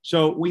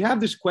 So we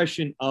have this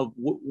question of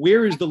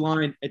where is the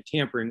line at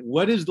tampering?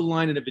 What is the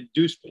line of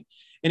inducement?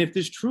 And if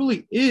this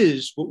truly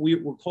is what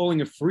we're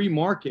calling a free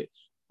market,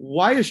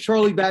 why is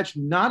Charlie Batch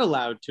not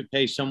allowed to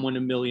pay someone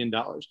 $1 million?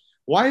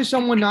 Why is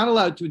someone not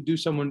allowed to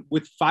induce someone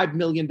with $5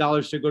 million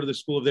to go to the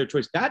school of their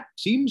choice? That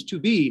seems to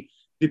be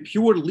the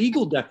pure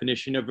legal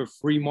definition of a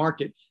free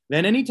market.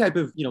 Then any type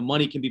of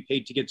money can be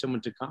paid to get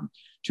someone to come.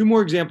 2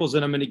 more examples,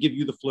 and I'm going to give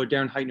you the floor.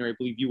 Darren Heitner, I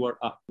believe you are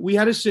up. We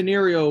had a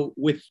scenario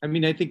with, I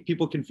think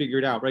people can figure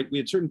it out, right? We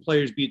had certain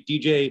players, be it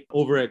DJ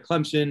over at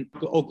Clemson,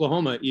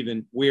 Oklahoma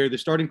even, where the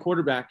starting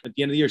quarterback at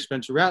the end of the year,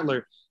 Spencer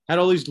Rattler, had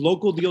all these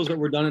local deals that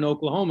were done in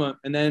Oklahoma,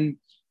 and then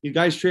you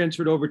guys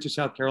transferred over to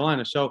South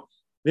Carolina. So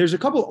there's a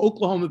couple of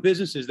Oklahoma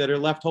businesses that are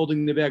left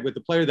holding the bag with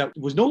the player that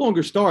was no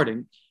longer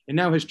starting and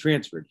now has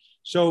transferred.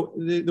 So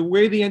the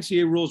way the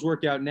NCAA rules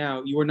work out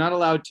now, you are not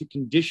allowed to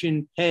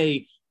condition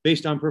pay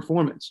based on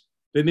performance,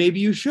 but maybe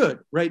you should,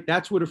 right?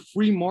 That's what a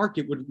free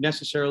market would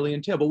necessarily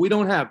entail, but we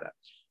don't have that.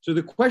 So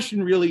the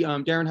question really,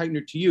 Darren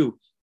Heitner, to you,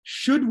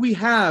 should we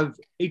have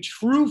a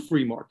true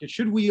free market?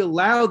 Should we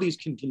allow these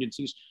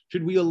contingencies?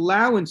 Should we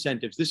allow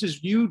incentives? This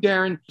is you,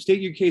 Darren, state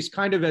your case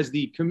kind of as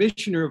the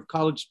commissioner of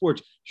college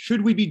sports.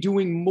 Should we be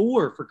doing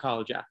more for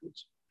college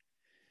athletes?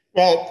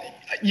 Well,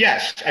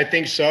 yes, I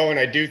think so. And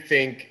I do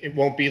think it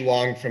won't be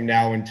long from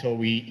now until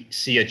we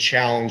see a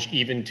challenge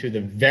even to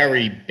the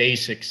very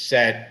basic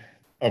set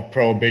of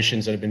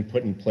prohibitions that have been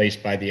put in place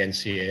by the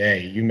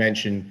NCAA. You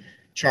mentioned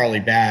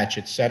Charlie Batch,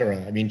 et cetera.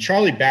 I mean,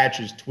 Charlie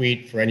Batch's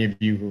tweet, for any of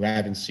you who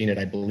haven't seen it,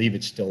 I believe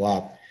it's still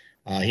up.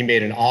 He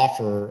made an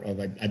offer of,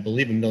 I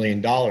believe, $1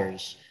 million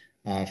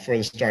for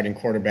the starting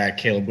quarterback,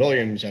 Caleb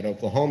Williams at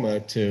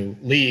Oklahoma, to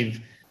leave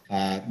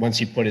once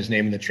he put his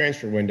name in the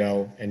transfer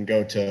window and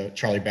go to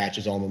Charlie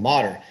Batch's alma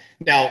mater.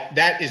 Now,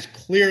 that is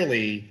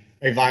clearly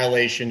a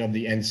violation of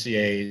the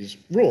NCAA's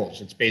rules,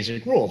 its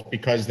basic rules,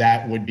 because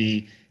that would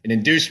be an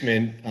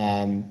inducement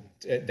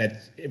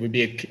that it would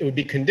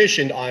be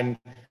conditioned on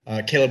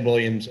Caleb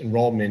Williams'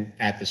 enrollment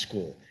at the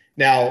school.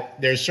 Now,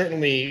 there's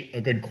certainly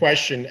a good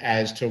question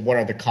as to what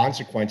are the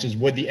consequences.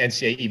 Would the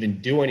NCAA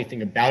even do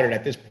anything about it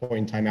at this point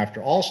in time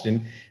after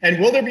Alston? And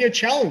will there be a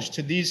challenge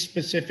to these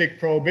specific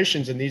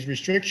prohibitions and these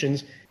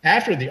restrictions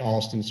after the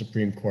Alston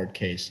Supreme Court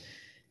case?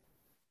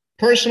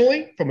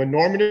 Personally, from a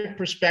normative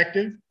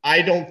perspective,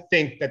 I don't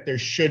think that there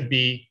should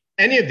be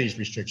any of these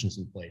restrictions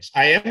in place.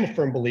 I am a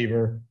firm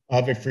believer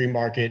of a free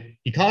market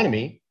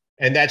economy,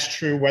 and that's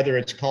true whether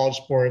it's college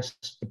sports,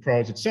 the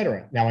pros, et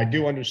cetera. Now, I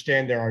do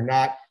understand there are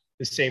not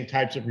the same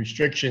types of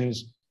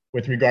restrictions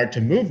with regard to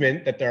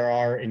movement that there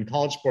are in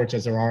college sports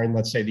as there are in,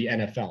 let's say, the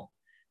NFL,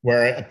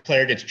 where a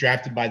player gets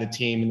drafted by the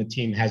team and the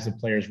team has the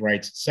player's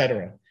rights, et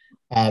cetera.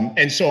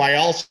 And so I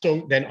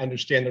also then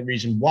understand the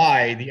reason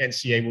why the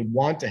NCAA would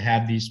want to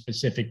have these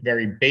specific,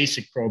 very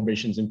basic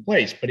prohibitions in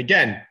place. But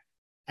again,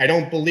 I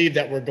don't believe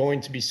that we're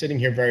going to be sitting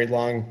here very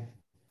long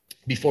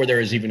before there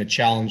is even a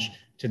challenge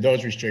to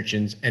those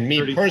restrictions. And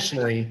me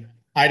personally,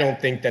 I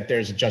don't think that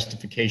there's a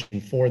justification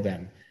for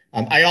them.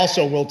 I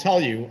also will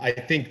tell you, I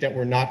think that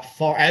we're not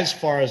far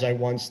as I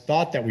once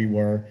thought that we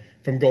were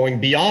from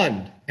going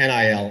beyond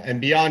NIL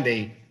and beyond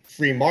a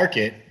free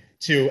market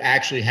to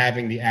actually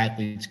having the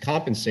athletes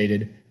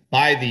compensated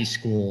by these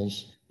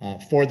schools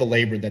for the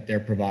labor that they're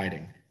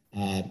providing.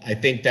 I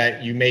think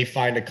that you may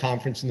find a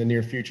conference in the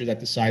near future that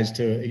decides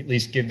to at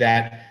least give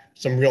that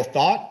some real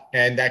thought,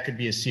 and that could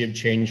be a sea of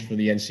change for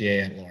the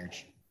NCAA at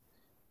large.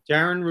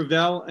 Darren,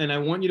 Ravel, and I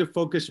want you to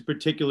focus in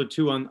particular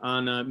too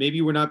on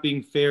maybe we're not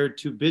being fair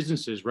to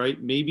businesses,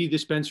 right? Maybe the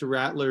Spencer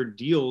Rattler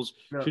deals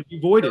should be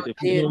voided.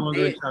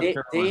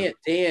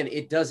 Dan,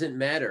 it doesn't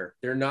matter.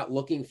 They're not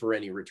looking for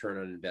any return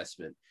on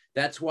investment.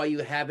 That's why you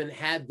haven't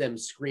had them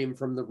scream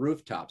from the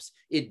rooftops.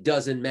 It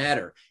doesn't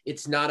matter.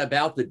 It's not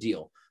about the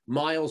deal.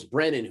 Miles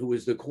Brennan, who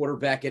was the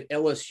quarterback at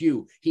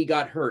LSU, he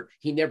got hurt.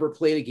 He never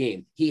played a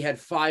game. He had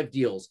 5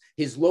 deals.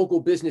 His local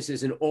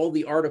businesses in all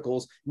the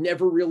articles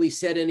never really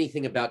said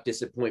anything about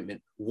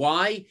disappointment.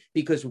 Why?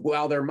 Because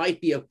while there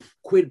might be a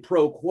quid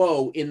pro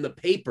quo in the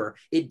paper,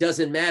 it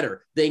doesn't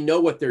matter. They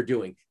know what they're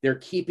doing. They're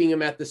keeping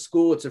him at the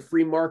school. It's a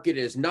free market.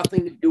 It has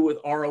nothing to do with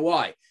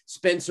ROI.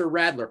 Spencer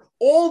Rattler,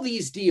 all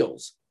these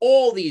deals,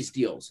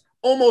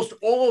 almost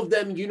all of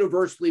them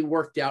universally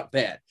worked out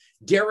bad.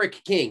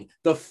 Derek King,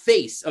 the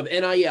face of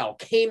NIL,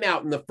 came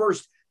out in the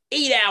first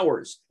 8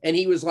 hours, and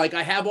he was like,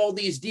 I have all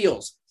these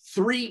deals.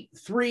 Three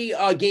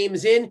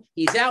games in,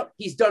 he's out.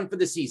 He's done for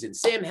the season.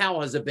 Sam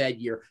Howell has a bad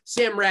year.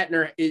 Sam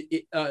Rattler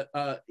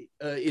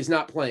is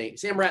not playing.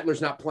 Sam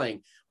Rattler's not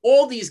playing.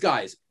 All these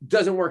guys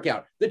doesn't work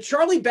out. The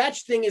Charlie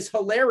Batch thing is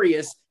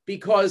hilarious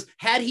because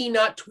had he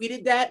not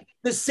tweeted that,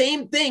 the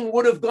same thing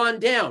would have gone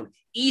down.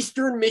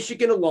 Eastern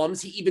Michigan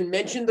alums, he even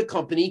mentioned the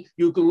company.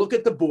 You can look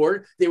at the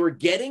board. They were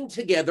getting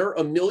together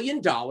 $1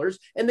 million,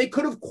 and they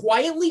could have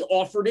quietly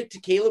offered it to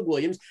Caleb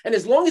Williams. And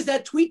as long as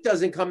that tweet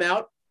doesn't come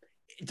out,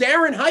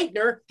 Darren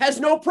Heitner has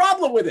no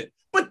problem with it.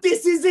 But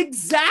this is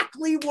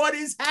exactly what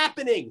is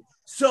happening.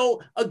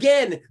 So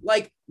again,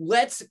 like,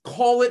 let's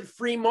call it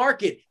free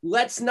market.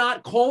 Let's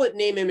not call it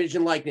name, image,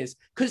 and likeness,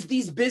 because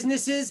these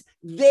businesses,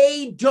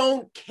 they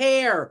don't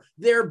care.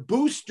 They're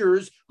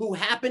boosters who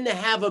happen to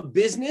have a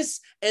business,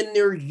 and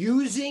they're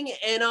using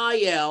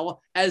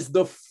NIL as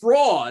the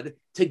fraud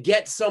to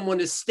get someone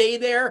to stay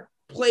there,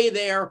 play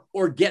there,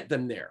 or get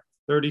them there.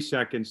 30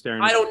 seconds,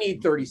 Darren. I don't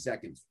need 30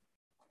 seconds.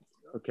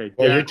 Okay.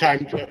 Well, your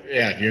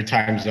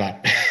time's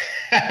up.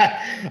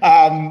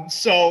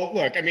 So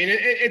look, I mean,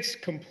 it's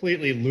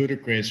completely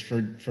ludicrous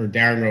for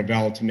Darren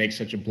Rovell to make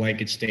such a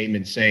blanket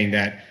statement saying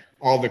that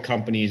all the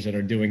companies that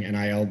are doing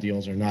NIL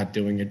deals are not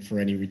doing it for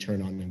any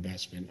return on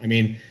investment. I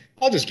mean,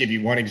 I'll just give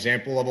you one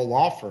example of a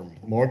law firm,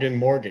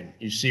 Morgan.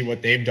 You see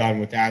what they've done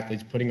with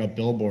athletes, putting up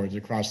billboards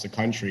across the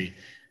country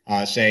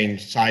saying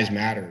size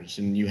matters.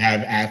 And you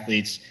have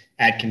athletes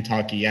at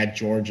Kentucky, at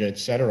Georgia, et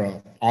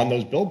cetera, on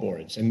those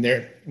billboards.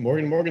 And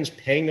Morgan's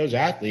paying those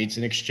athletes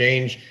in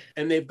exchange.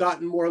 And they've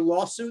gotten more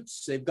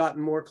lawsuits. They've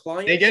gotten more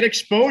clients. They get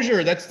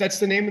exposure. That's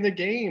the name of the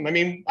game. I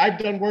mean, I've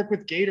done work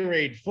with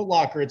Gatorade, Foot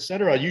Locker, et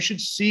cetera. You should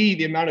see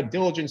the amount of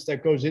diligence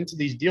that goes into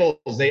these deals.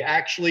 They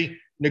actually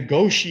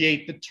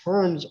negotiate the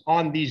terms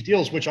on these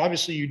deals, which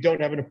obviously you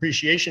don't have an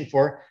appreciation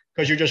for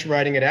because you're just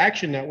writing at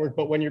Action Network.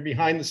 But when you're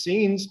behind the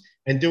scenes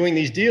and doing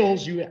these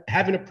deals, you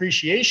have an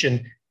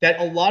appreciation that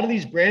a lot of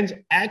these brands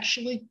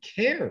actually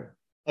care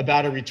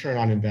about a return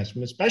on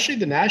investment, especially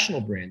the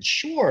national brands.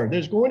 Sure,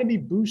 there's going to be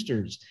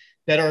boosters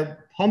that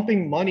are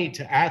pumping money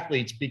to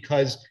athletes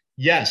because,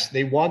 yes,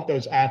 they want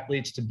those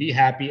athletes to be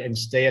happy and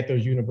stay at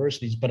those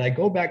universities. But I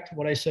go back to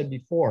what I said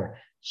before.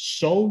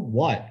 So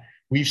what?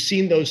 We've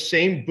seen those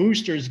same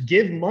boosters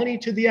give money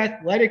to the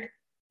athletic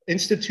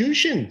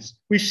institutions.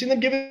 We've seen them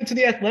give it to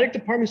the athletic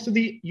departments, to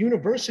the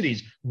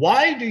universities.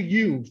 Why do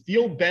you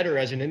feel better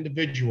as an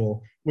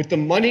individual with the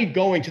money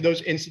going to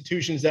those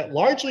institutions that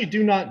largely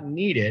do not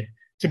need it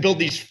to build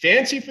these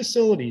fancy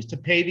facilities, to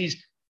pay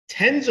these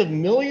tens of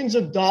millions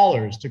of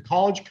dollars to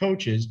college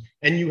coaches,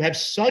 and you have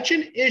such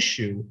an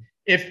issue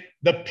if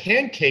the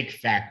Pancake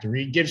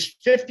Factory gives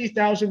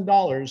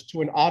 $50,000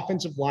 to an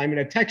offensive lineman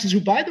at Texas, who,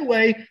 by the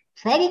way,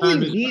 probably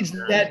needs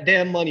that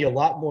damn money a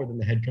lot more than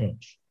the head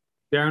coach?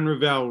 Darren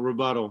Ravel,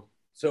 rebuttal.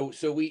 So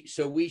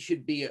we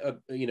should be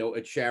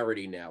a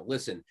charity now.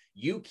 Listen,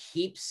 you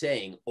keep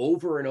saying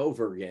over and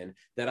over again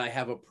that I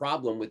have a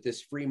problem with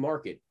this free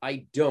market.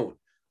 I don't.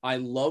 I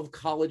love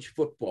college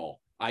football.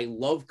 I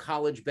love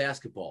college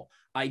basketball.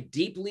 I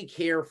deeply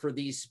care for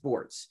these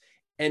sports.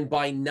 And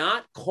by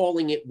not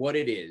calling it what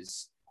it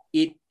is,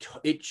 it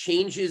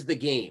changes the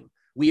game.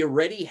 We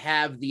already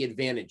have the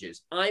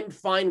advantages. I'm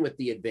fine with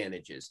the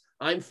advantages.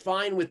 I'm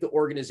fine with the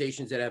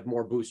organizations that have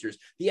more boosters,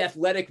 the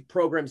athletic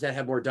programs that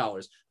have more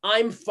dollars.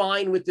 I'm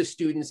fine with the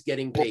students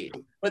getting paid.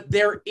 But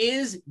there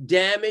is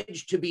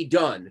damage to be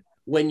done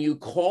when you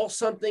call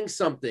something,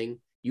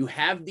 you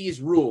have these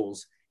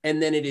rules,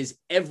 and then it is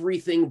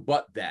everything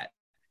but that.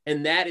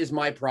 And that is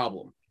my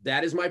problem.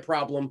 That is my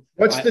problem.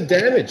 What's the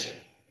damage?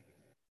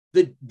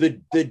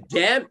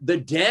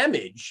 The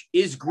damage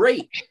is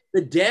great.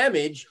 The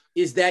damage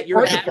is that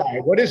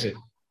what is it?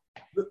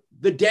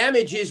 The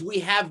damage is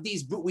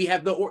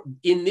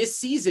in this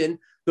season,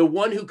 the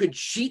one who could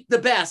cheat the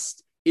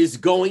best is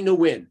going to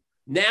win.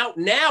 Now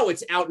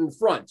it's out in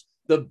front.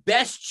 The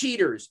best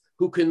cheaters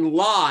who can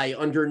lie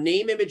under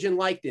name, image, and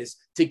likeness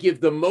to give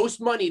the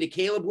most money to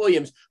Caleb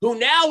Williams, who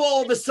now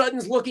all of a sudden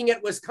is looking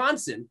at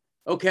Wisconsin.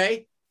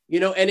 Okay.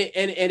 And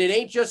it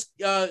ain't just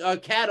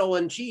cattle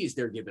and cheese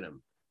they're giving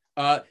him.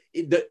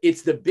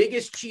 It's the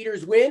biggest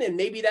cheaters win. And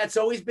maybe that's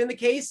always been the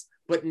case,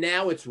 but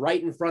now it's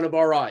right in front of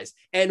our eyes.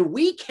 And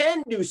we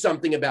can do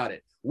something about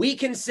it. We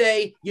can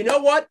say, you know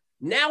what?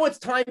 Now it's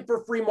time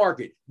for free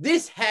market.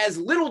 This has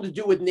little to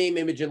do with name,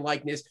 image, and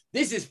likeness.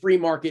 This is free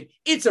market.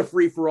 It's a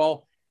free for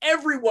all.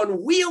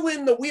 Everyone wheel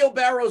in the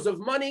wheelbarrows of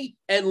money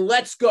and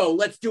let's go.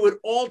 Let's do it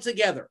all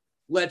together.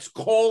 Let's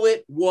call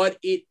it what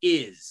it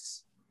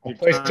is. I'll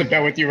place a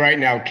bet with you right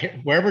now.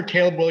 Wherever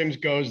Caleb Williams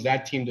goes,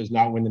 that team does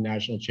not win the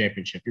national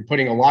championship. You're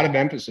putting a lot of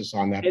emphasis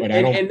on that, but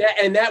I don't.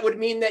 And that would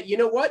mean that, you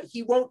know what?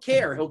 He won't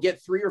care. He'll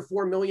get $3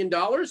 or $4 million.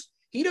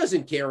 He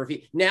doesn't care if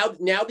he now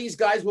these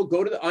guys will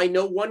go to I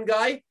know one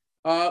guy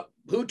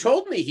who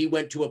told me he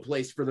went to a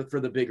place for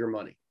the bigger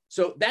money.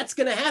 So that's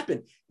going to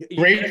happen.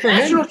 Great for him.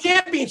 National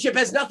championship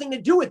has nothing to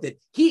do with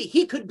it.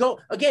 He could go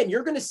again.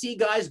 You're going to see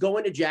guys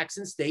going to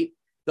Jackson State.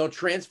 They'll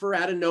transfer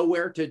out of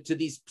nowhere to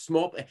these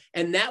small,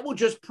 and that will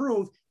just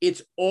prove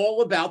it's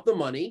all about the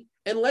money.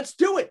 And let's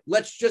do it.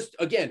 Let's just,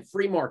 again,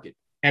 free market.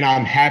 And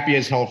I'm happy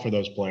as hell for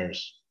those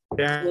players.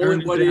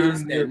 Darren, what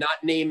is that?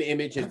 Not name,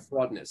 image, and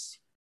fraudness.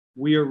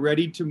 We are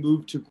ready to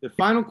move to the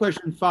final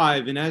question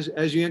 5. And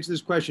as you answer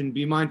this question,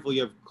 be mindful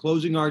you have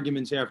closing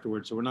arguments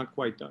afterwards. So we're not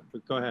quite done,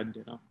 but go ahead,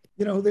 Dino.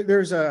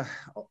 There's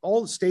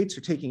all the states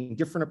are taking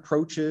different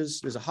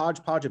approaches. There's a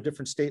hodgepodge of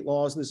different state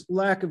laws. There's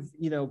lack of,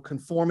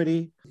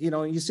 conformity.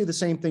 You see the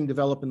same thing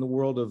develop in the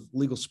world of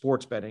legal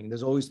sports betting.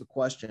 There's always the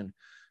question,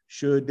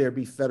 should there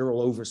be federal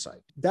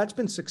oversight? That's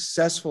been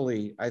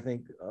successfully, I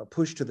think,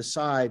 pushed to the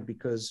side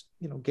because,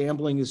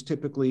 gambling is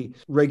typically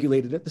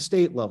regulated at the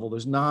state level.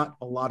 There's not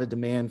a lot of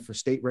demand for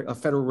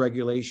federal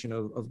regulation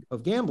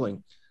of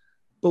gambling.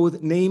 But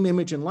with name,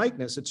 image, and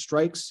likeness, it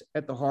strikes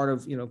at the heart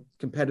of,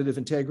 competitive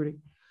integrity.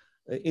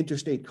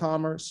 Interstate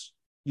commerce.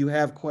 You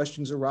have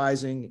questions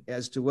arising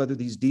as to whether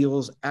these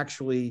deals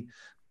actually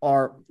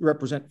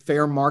represent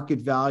fair market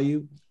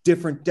value,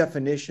 different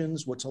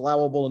definitions. What's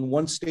allowable in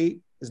one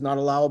state is not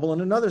allowable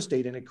in another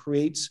state. And it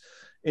creates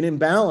an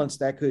imbalance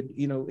that could,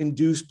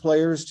 induce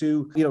players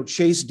to,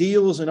 chase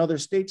deals in other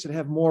states that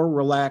have more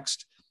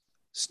relaxed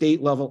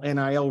state level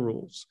NIL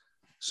rules.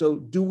 So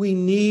do we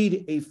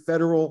need a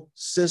federal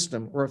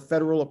system or a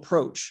federal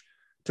approach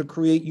to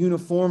create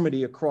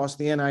uniformity across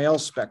the NIL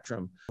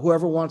spectrum?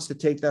 Whoever wants to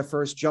take that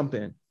first, jump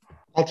in.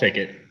 I'll take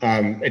it.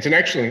 It's an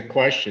excellent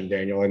question,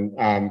 Daniel.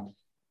 And,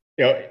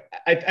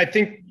 I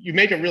think you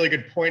make a really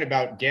good point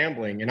about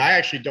gambling. And I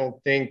actually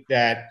don't think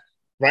that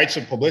rights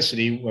of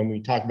publicity, when we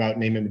talk about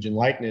name, image, and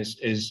likeness,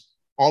 is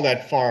all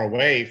that far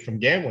away from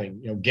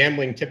gambling.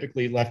 Gambling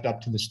typically left up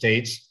to the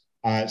states.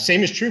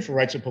 Same is true for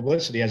rights of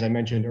publicity, as I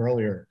mentioned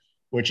earlier,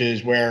 which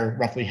is where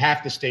roughly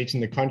half the states in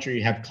the country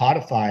have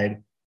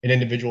codified an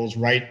individual's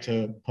right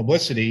to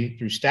publicity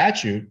through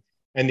statute,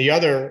 and the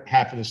other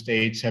half of the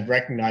states have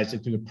recognized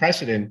it through the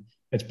precedent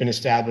that's been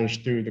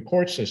established through the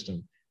court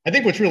system. I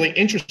think what's really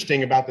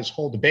interesting about this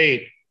whole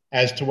debate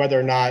as to whether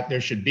or not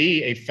there should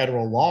be a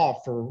federal law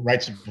for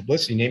rights of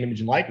publicity, name, image,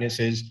 and likeness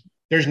is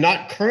there's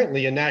not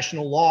currently a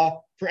national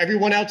law for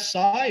everyone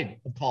outside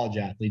of college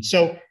athletes.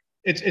 So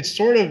it's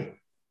sort of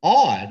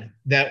odd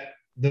that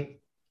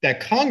that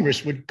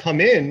Congress would come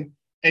in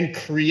and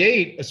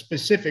create a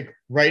specific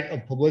right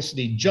of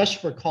publicity just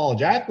for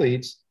college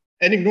athletes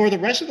and ignore the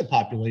rest of the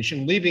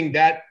population, leaving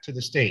that to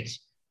the states.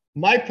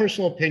 My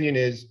personal opinion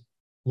is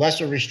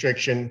lesser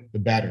restriction, the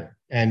better.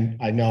 And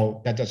I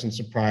know that doesn't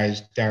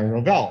surprise Darren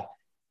Rovell.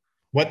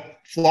 What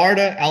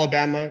Florida,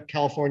 Alabama,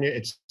 California,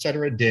 et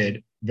cetera,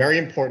 did, very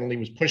importantly,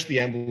 was push the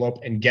envelope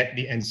and get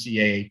the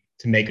NCAA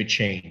to make a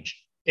change.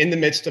 In the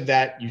midst of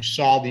that, you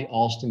saw the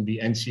Alston v.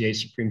 NCAA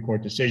Supreme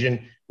Court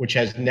decision, which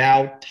has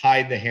now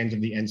tied the hands of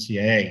the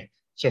NCAA.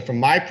 So from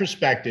my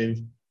perspective,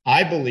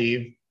 I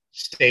believe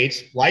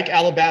states like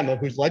Alabama,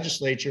 whose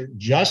legislature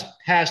just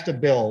passed a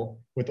bill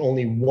with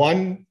only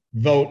one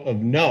vote of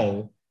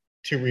no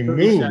to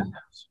remove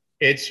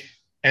its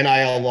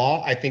NIL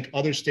law, I think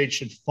other states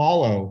should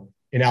follow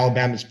in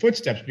Alabama's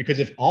footsteps, because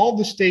if all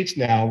the states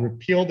now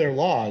repeal their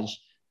laws,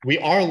 we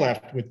are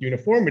left with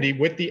uniformity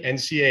with the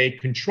NCAA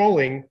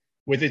controlling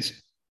with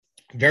its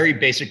very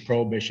basic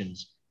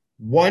prohibitions.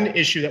 One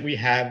issue that we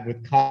have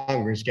with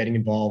Congress getting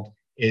involved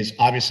is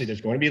obviously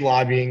there's going to be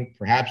lobbying,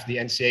 perhaps the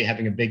NCAA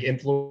having a big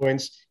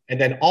influence,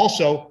 and then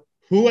also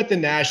who at the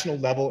national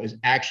level is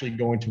actually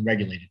going to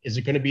regulate it. Is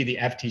it going to be the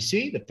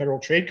FTC, the Federal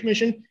Trade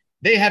Commission?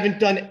 They haven't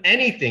done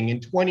anything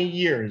in 20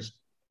 years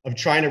of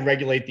trying to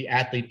regulate the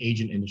athlete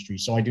agent industry.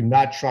 So I do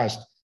not trust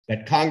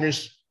that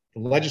Congress,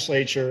 the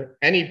legislature,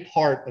 any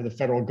part of the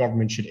federal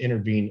government should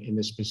intervene in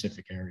this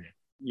specific area.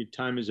 Your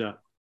time is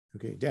up.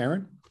 Okay,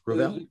 Darren,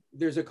 Ravel?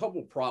 There's a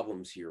couple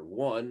problems here.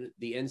 One,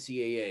 the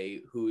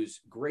NCAA,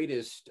 whose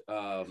greatest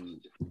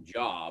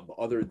job,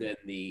 other than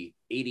the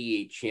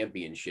 88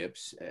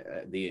 championships,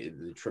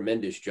 the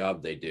tremendous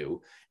job they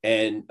do,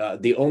 and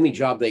the only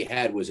job they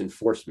had was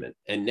enforcement.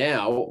 And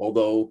now,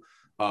 although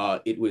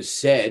it was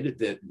said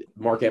that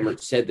Mark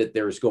Emmert said that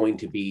there's going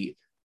to be,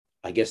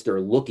 I guess they're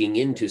looking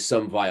into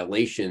some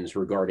violations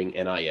regarding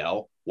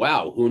NIL.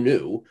 Wow, who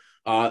knew?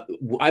 I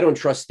don't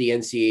trust the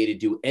NCAA to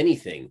do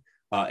anything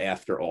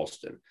after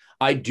Alston.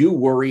 I do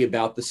worry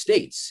about the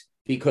states,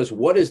 because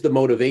what is the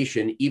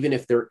motivation, even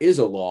if there is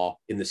a law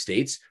in the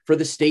states, for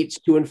the states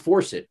to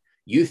enforce it?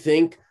 You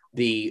think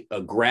the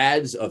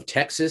grads of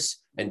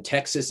Texas and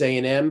Texas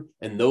A&M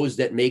and those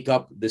that make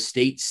up the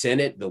state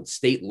Senate, the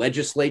state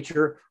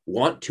legislature,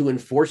 want to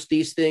enforce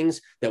these things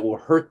that will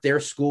hurt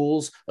their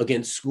schools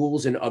against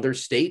schools in other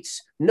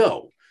states?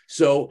 No.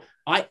 So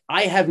I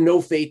have no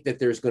faith that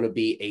there's going to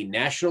be a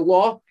national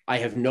law. I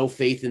have no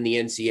faith in the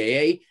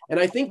NCAA. And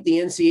I think the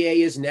NCAA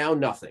is now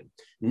nothing.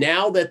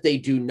 Now that they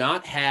do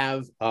not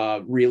have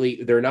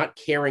they're not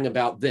caring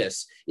about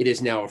this. It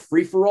is now a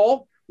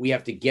free-for-all. We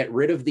have to get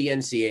rid of the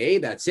NCAA.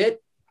 That's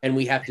it. And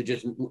we have to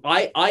just,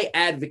 I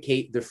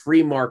advocate the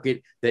free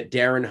market that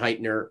Darren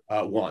Heitner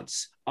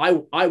wants.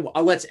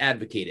 Let's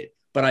advocate it.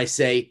 But I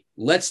say,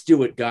 let's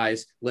do it,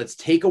 guys. Let's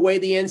take away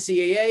the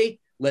NCAA.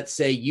 Let's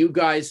say you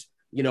guys,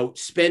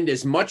 spend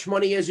as much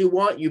money as you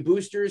want, you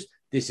boosters.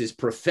 This is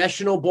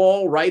professional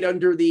ball right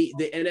under the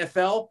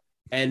NFL,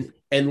 and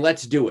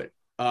let's do it.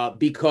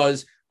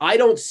 Because I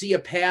don't see a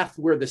path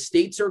where the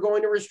states are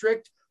going to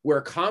restrict,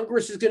 where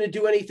Congress is going to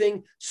do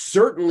anything.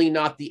 Certainly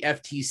not the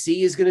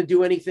FTC is going to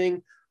do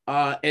anything.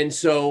 And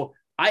so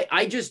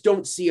I just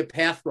don't see a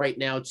path right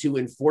now to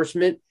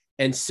enforcement,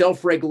 and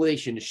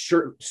self-regulation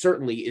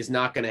certainly is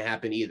not going to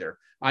happen either.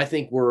 I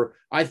think we're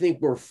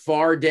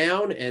far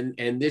down,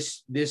 and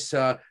this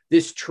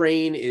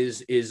train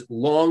is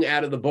long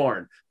out of the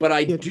barn. But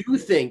I do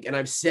think, and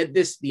I've said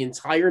this the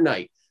entire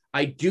night,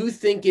 I do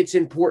think it's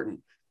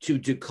important to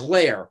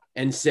declare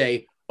and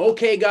say,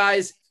 okay,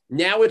 guys,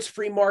 now it's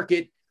free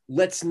market.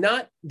 Let's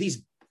not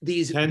these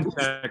 10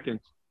 seconds.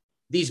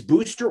 These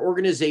booster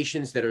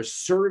organizations that are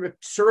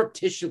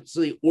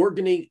surreptitiously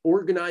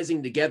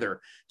organizing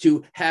together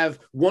to have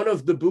one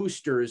of the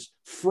boosters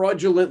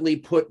fraudulently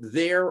put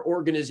their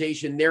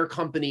organization, their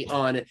company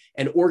on,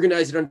 and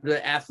organize it under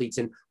the athletes,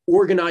 and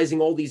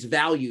organizing all these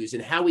values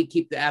and how we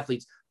keep the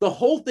athletes. The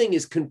whole thing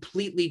is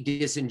completely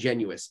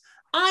disingenuous.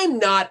 I'm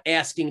not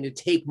asking to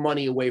take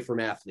money away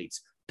from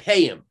athletes.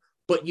 Pay them.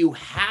 But you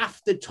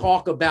have to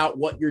talk about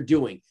what you're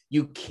doing.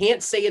 You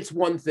can't say it's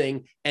one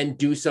thing and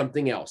do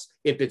something else.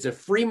 If it's a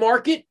free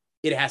market,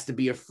 it has to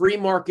be a free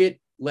market.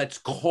 Let's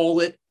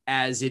call it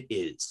as it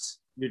is.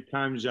 Your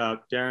time's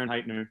up. Darren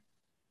Heitner.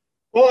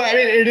 Well, I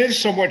mean, it is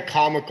somewhat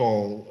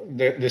comical,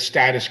 the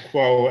status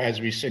quo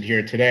as we sit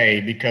here today,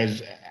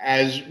 because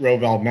as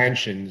Rovell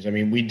mentions, I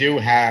mean, we do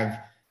have,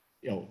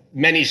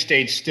 many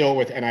states still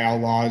with NIL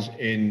laws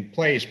in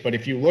place. But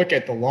if you look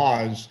at the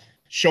laws,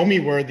 show me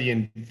where the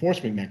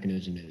enforcement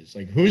mechanism is.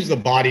 Like, who's the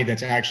body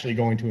that's actually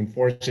going to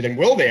enforce it, and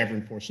will they ever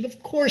enforce it?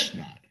 Of course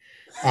not.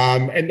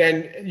 And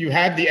then you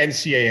have the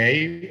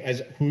NCAA,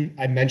 as who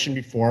I mentioned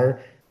before,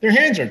 their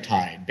hands are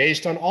tied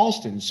based on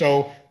Alston.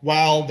 So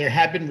while there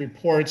have been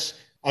reports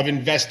of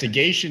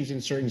investigations in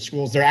certain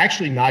schools, they're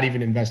actually not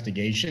even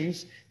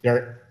investigations.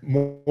 They're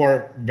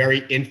more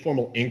very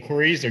informal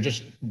inquiries. They're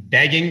just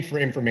begging for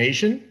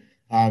information.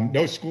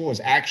 No school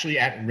is actually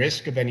at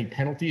risk of any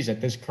penalties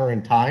at this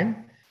current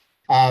time.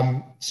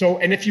 And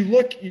if you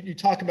look, you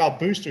talk about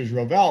boosters,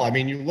 Rovell, I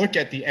mean, you look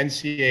at the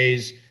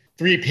NCAA's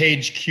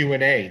 3-page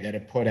Q&A that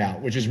it put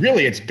out, which is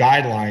really its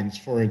guidelines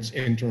for its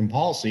interim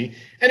policy.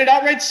 And it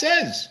outright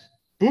says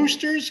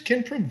boosters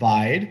can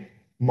provide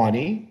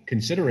money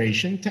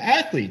consideration to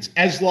athletes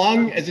as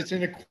long as it's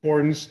in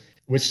accordance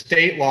with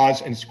state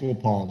laws and school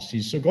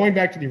policies. So going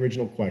back to the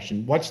original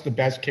question, what's the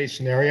best case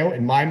scenario?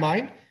 In my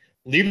mind,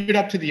 leave it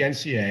up to the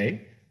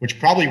NCAA, which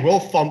probably will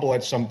fumble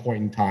at some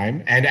point in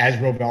time. And as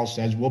Rovell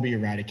says, will be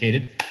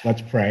eradicated.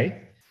 Let's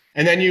pray.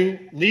 And then you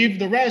leave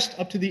the rest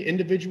up to the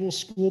individual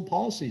school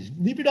policies.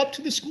 Leave it up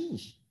to the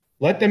schools.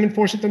 Let them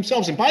enforce it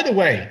themselves. And by the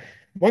way,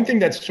 one thing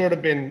that's sort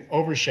of been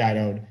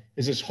overshadowed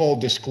is this whole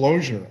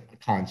disclosure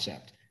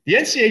concept. The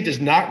NCAA does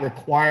not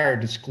require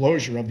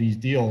disclosure of these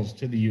deals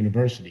to the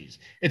universities.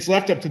 It's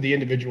left up to the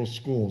individual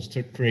schools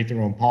to create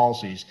their own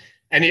policies.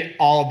 And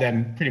all of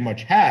them pretty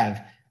much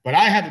have. But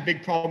I have a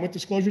big problem with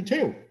disclosure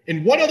too.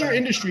 In what other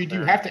industry do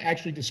you have to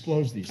actually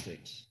disclose these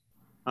things?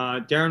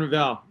 Darren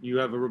Ravel, you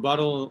have a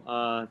rebuttal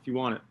if you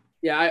want it.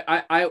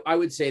 Yeah, I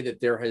would say that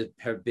there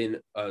have been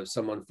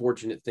some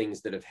unfortunate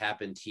things that have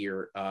happened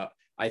here.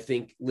 I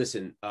think,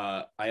 listen,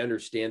 I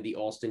understand the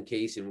Alston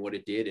case and what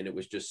it did, and it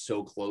was just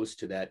so close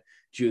to that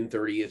June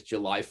 30th,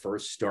 July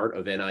 1st start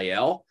of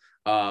NIL.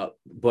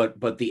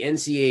 But the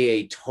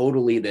NCAA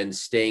totally then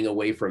staying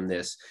away from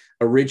this.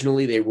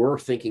 Originally, they were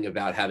thinking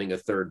about having a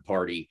third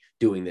party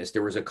doing this.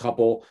 There was a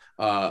couple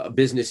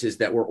businesses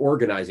that were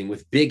organizing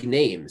with big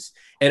names.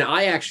 And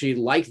I actually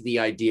liked the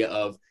idea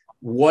of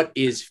what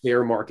is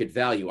fair market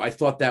value. I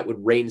thought that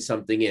would rein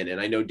something in.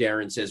 And I know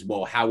Darren says,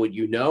 well, how would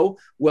you know?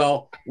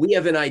 Well, we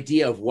have an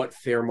idea of what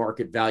fair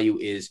market value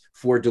is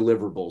for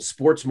deliverables.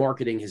 Sports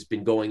marketing has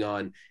been going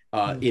on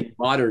in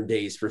modern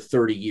days for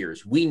 30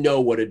 years. We know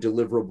what a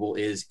deliverable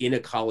is in a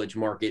college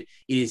market.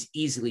 It is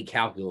easily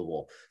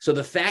calculable. So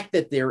the fact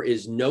that there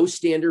is no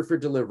standard for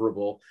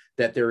deliverable,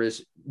 that there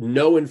is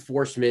no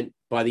enforcement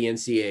by the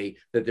NCAA,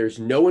 that there's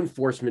no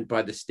enforcement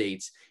by the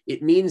states,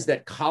 it means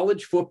that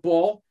college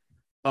football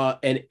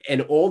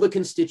and all the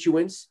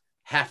constituents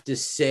have to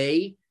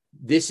say,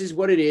 this is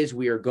what it is.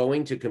 We are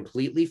going to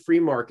completely free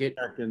market.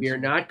 We are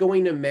not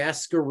going to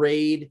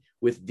masquerade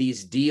with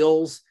these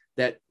deals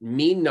that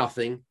mean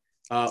nothing.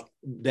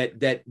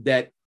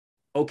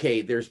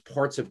 Okay, there's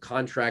parts of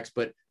contracts,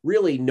 but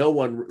really no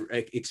one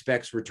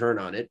expects return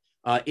on it.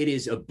 It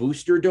is a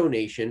booster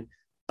donation.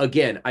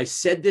 Again, I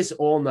said this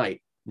all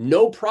night.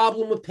 No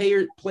problem with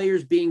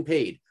players being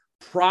paid.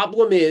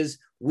 Problem is,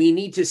 we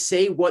need to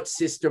say what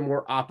system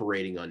we're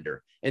operating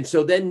under. And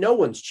so then no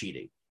one's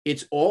cheating.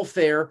 It's all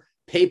fair.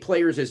 Pay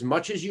players as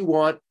much as you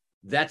want.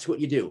 That's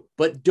what you do.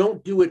 But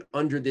don't do it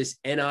under this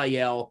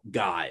NIL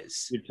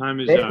guise. Your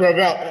time is up.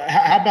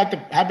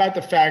 How about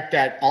the fact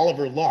that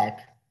Oliver Luck,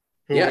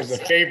 who was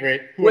a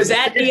favorite, was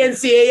at the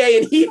NCAA,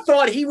 and he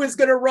thought he was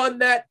going to run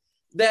that.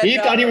 He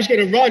thought he was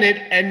going to run it,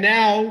 and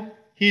now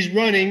he's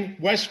running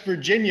West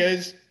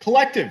Virginia's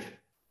collective.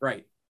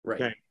 Right.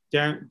 Okay.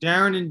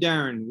 Darren and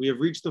Darren, we have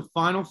reached the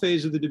final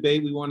phase of the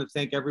debate. We want to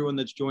thank everyone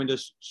that's joined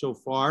us so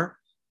far.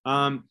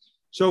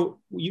 So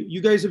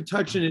you guys have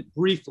touched on it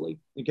briefly,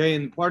 okay?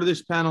 And part of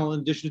this panel,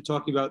 in addition to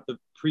talking about the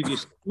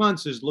previous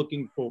months, is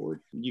looking forward.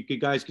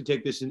 Guys can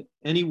take this in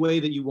any way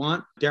that you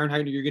want. Darren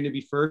Heitner, you're going to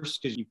be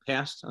first because you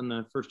passed on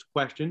the first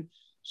question.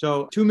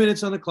 So 2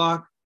 minutes on the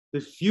clock.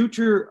 The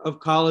future of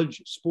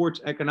college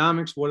sports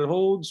economics, what it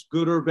holds,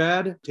 good or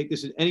bad. Take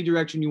this in any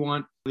direction you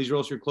want. These are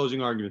also your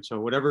closing arguments. So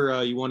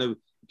whatever you want to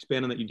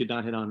expand on that you did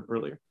not hit on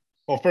earlier.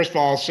 Well, first of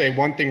all, I'll say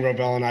one thing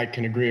Rovell and I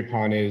can agree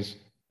upon is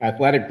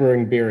Athletic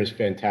Brewing beer is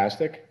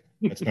fantastic.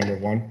 That's number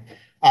one.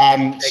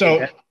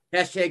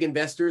 Hashtag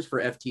investors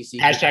for FTC.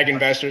 Hashtag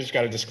investors,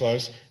 got to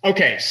disclose.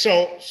 Okay,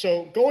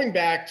 so going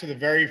back to the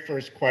very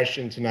first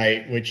question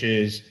tonight, which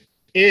is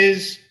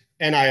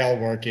NIL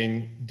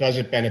working? Does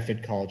it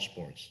benefit college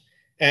sports?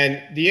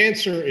 And the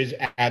answer is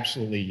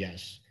absolutely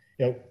yes.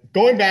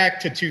 Going back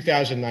to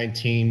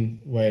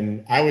 2019,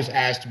 when I was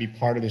asked to be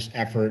part of this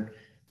effort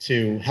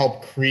to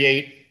help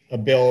create a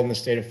bill in the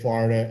state of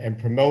Florida and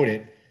promote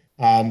it,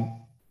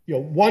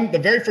 the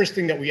very first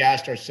thing that we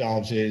asked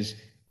ourselves is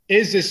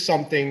this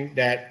something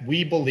that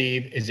we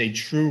believe is a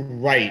true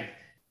right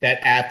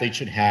that athletes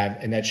should have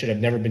and that should have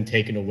never been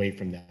taken away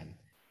from them?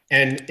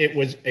 And it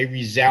was a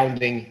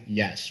resounding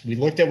yes. We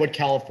looked at what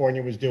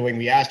California was doing.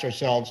 We asked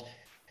ourselves,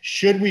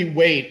 should we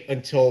wait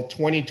until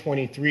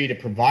 2023 to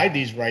provide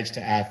these rights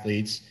to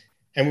athletes?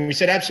 And we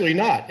said, absolutely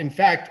not. In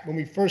fact, when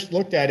we first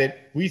looked at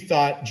it, we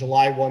thought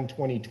July 1,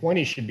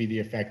 2020 should be the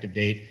effective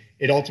date.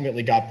 It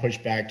ultimately got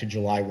pushed back to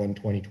July 1,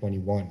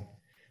 2021.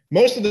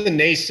 Most of the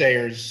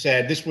naysayers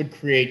said this would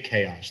create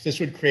chaos.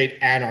 This would create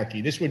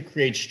anarchy. This would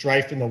create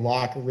strife in the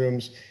locker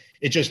rooms.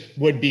 It just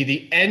would be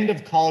the end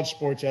of college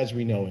sports as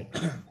we know it.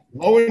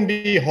 Lo and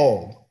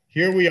behold,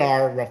 here we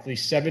are roughly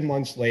 7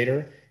 months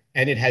later,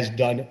 and it has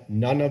done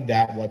none of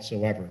that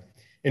whatsoever.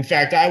 In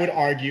fact, I would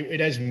argue it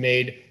has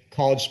made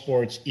college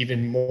sports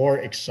even more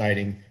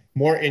exciting,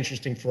 more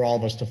interesting for all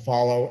of us to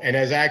follow, and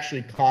has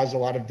actually caused a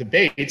lot of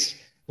debates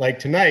like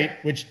tonight,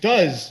 which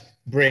does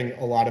bring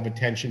a lot of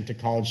attention to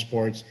college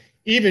sports,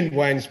 even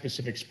when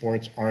specific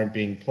sports aren't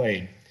being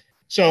played.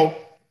 So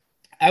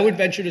I would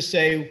venture to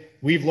say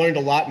we've learned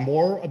a lot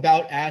more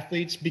about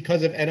athletes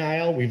because of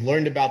NIL. We've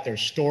learned about their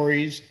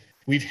stories.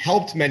 We've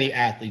helped many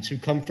athletes who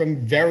come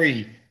from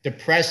very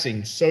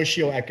depressing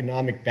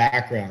socioeconomic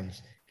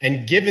backgrounds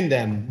and given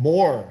them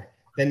more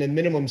than the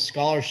minimum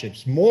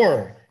scholarships,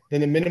 more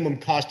than the minimum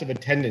cost of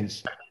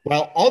attendance,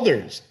 while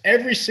others,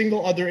 every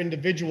single other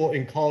individual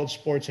in college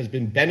sports has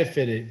been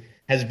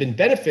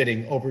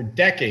benefiting over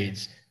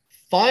decades.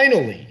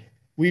 Finally,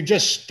 we've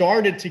just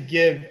started to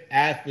give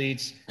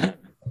athletes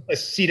a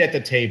seat at the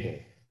table.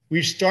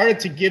 We've started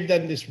to give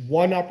them this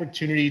one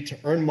opportunity to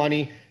earn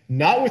money,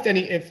 not with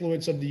any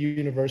influence of the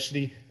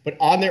university, but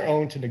on their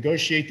own to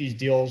negotiate these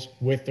deals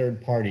with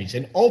third parties.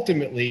 And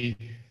ultimately,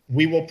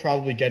 we will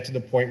probably get to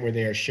the point where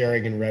they are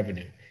sharing in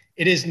revenue.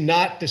 It is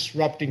not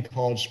disrupting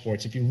college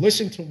sports. If you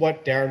listen to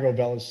what Darren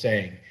Rovell is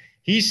saying,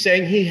 he's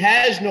saying he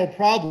has no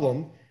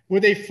problem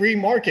with a free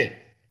market.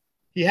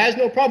 He has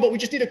no problem, but we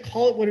just need to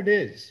call it what it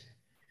is.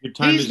 Your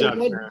time is up.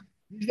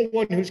 He's the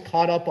one who's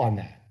caught up on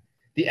that.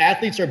 The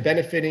athletes are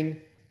benefiting.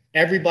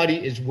 Everybody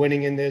is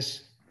winning in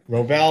this.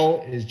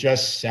 Rovell is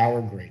just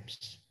sour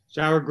grapes.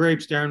 Sour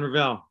grapes, Darren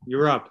Rovell.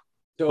 You're up.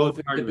 So if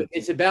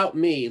it's about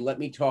me, let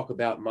me talk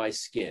about my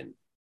skin.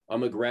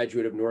 I'm a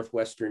graduate of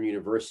Northwestern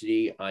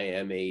University. I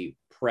am a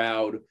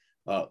proud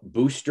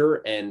booster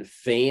and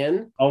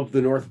fan of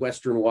the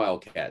Northwestern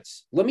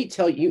Wildcats. Let me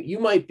tell you, you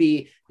might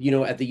be,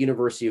 at the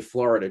University of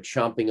Florida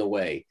chomping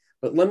away,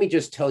 but let me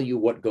just tell you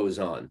what goes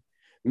on.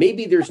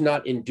 Maybe there's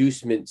not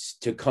inducements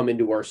to come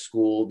into our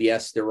school.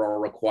 Yes, there are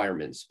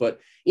requirements, but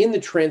in the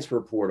transfer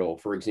portal,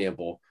 for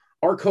example,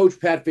 our coach,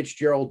 Pat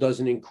Fitzgerald, does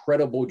an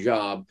incredible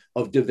job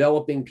of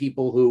developing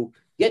people who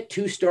get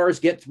 2 stars,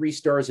 get 3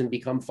 stars, and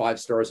become 5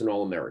 stars and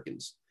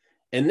All-Americans.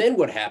 And then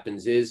what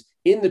happens is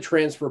in the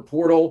transfer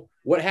portal,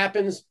 what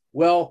happens?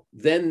 Well,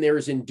 then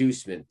there's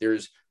inducement.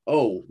 There's,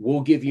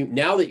 we'll give you,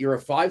 now that you're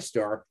a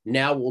 5-star,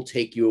 now we'll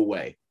take you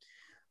away.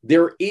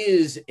 There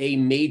is a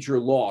major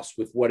loss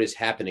with what is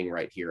happening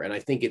right here. And I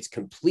think it's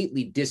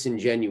completely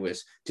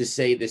disingenuous to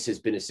say this has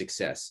been a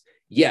success.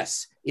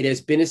 Yes, it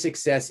has been a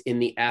success in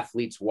the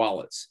athletes'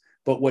 wallets.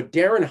 But what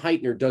Darren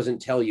Heitner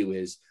doesn't tell you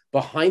is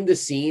behind the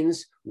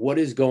scenes, what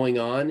is going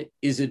on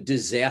is a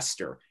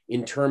disaster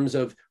in terms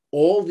of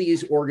all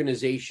these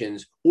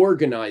organizations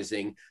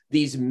organizing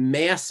these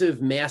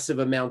massive, massive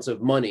amounts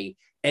of money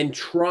and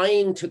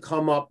trying to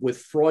come up with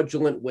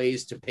fraudulent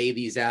ways to pay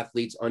these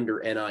athletes under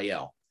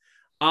NIL.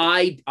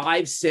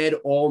 I've said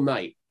all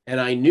night,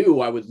 and I knew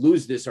I would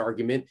lose this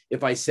argument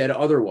if I said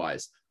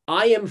otherwise.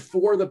 I am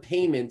for the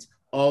payment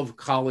of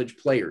college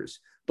players,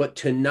 but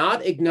to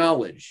not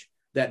acknowledge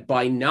that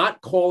by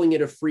not calling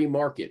it a free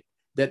market,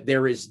 that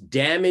there is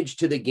damage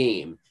to the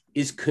game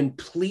is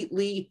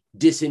completely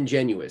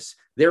disingenuous.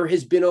 There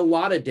has been a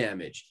lot of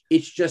damage.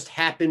 It's just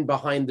happened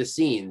behind the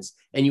scenes,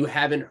 and you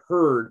haven't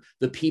heard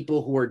the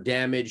people who are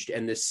damaged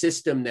and the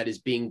system that is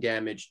being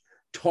damaged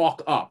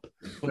talk up.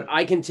 But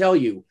I can tell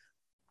you,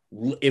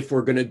 if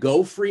we're going to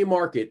go free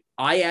market,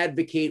 I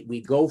advocate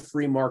we go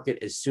free market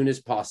as soon as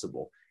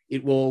possible.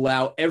 It will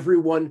allow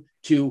everyone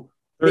to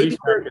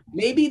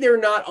maybe they're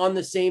not on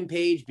the same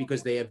page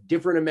because they have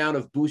different amount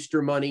of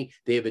booster money.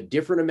 They have a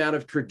different amount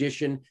of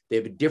tradition. They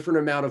have a different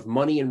amount of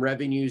money and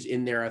revenues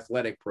in their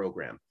athletic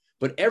program.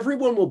 But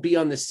everyone will be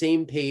on the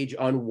same page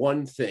on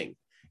one thing.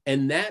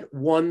 And that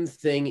one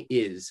thing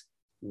is,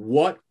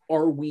 what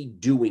are we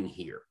doing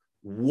here?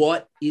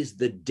 What is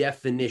the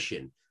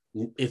definition?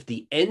 If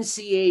the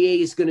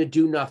NCAA is going to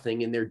do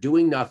nothing and they're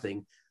doing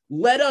nothing,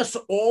 let us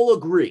all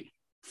agree,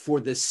 for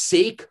the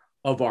sake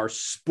of our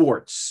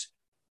sports,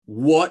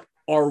 what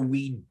are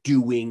we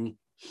doing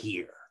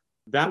here?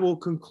 That will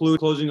conclude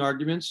closing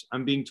arguments.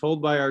 I'm being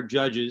told by our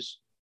judges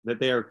that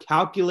they are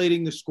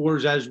calculating the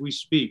scores as we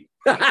speak.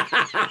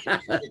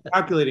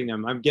 Calculating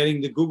them. I'm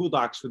getting the Google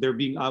Docs where they're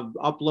being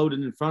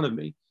uploaded in front of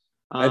me.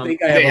 I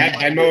think I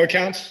have Venmo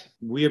accounts.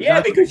 We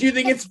have because you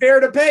think it's fair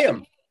to pay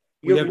them.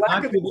 We have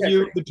not given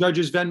you the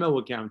judges' Venmo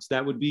accounts.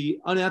 That would be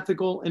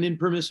unethical and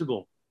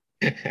impermissible.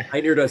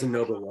 Heitner doesn't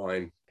know the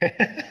line.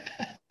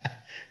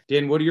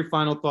 Dan, what are your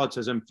final thoughts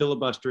as I'm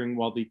filibustering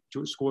while the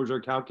scores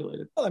are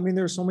calculated? Well, I mean,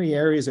 there are so many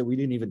areas that we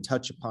didn't even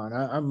touch upon.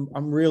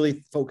 I'm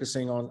really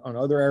focusing on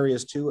other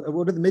areas too.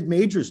 What do the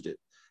mid-majors do?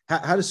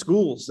 How do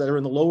schools that are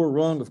in the lower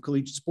rung of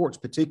collegiate sports,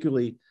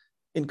 particularly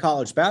in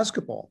college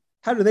basketball,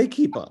 how do they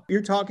keep up?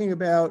 You're talking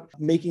about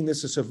making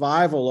this a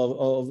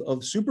survival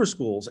of super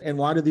schools. And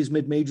why do these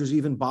mid-majors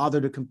even bother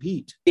to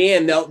compete?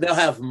 Dan, they'll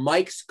have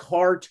Mike's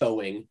car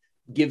towing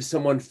give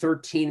someone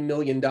 $13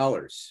 million.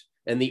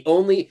 And the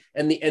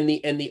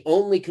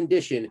only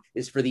condition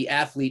is for the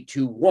athlete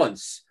to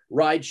once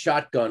ride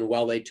shotgun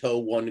while they tow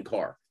one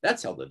car.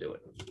 That's how they do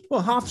it.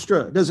 Well,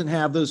 Hofstra doesn't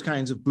have those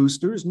kinds of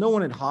boosters. No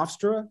one at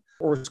Hofstra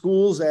or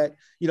schools that,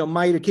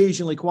 might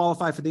occasionally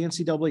qualify for the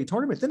NCAA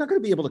tournament, they're not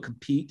going to be able to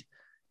compete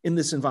in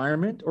this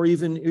environment or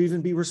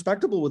even be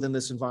respectable within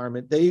this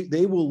environment.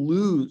 They will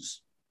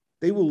lose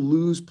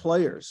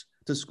players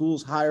to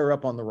schools higher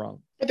up on the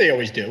rung. But they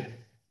always do.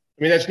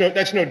 I mean,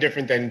 that's no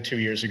different than 2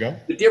 years ago.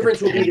 The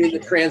difference will be in the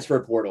transfer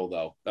portal,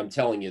 though. I'm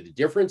telling you, the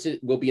difference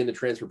will be in the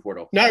transfer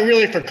portal. Not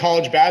really for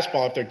college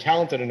basketball. If they're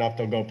talented enough,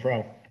 they'll go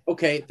pro.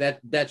 Okay,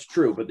 that's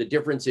true. But the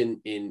difference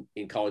in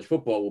college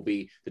football will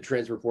be the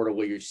transfer portal,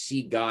 where you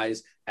see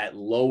guys at the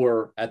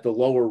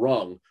lower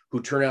rung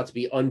who turn out to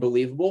be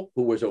unbelievable,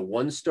 who was a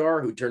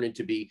 1-star, who turned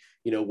into be,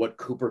 what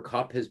Cooper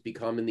Kupp has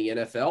become in the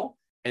NFL.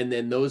 And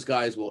then those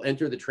guys will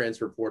enter the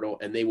transfer portal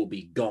and they will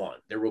be gone.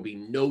 There will be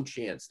no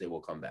chance they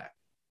will come back.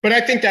 But I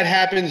think that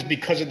happens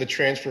because of the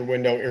transfer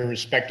window,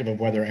 irrespective of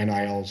whether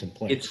NIL is in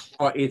place.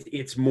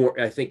 It's more.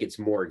 I think it's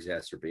more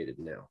exacerbated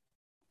now.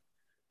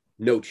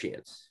 No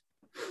chance.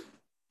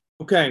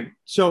 Okay,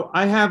 so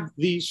I have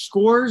the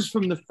scores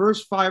from the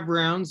first 5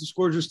 rounds. The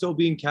scores are still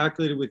being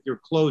calculated with your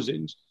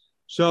closings.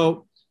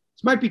 So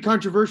this might be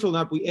controversial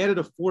enough. We added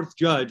a 4th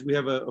judge. We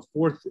have a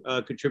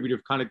 4th contributor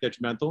of conduct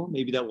detrimental.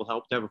 Maybe that will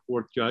help to have a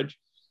 4th judge.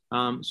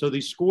 So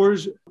these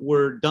scores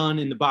were done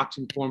in the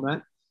boxing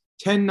format: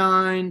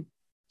 10-9.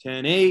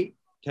 10-8,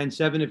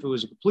 10-7 if it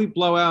was a complete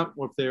blowout,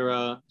 or if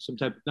they're some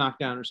type of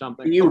knockdown or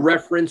something. Can you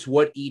reference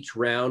what each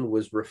round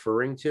was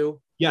referring to?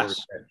 Yes.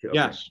 Okay.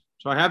 Yes.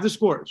 So I have the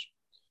scores.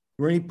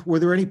 Were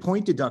there any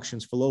point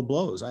deductions for low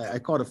blows? I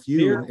caught a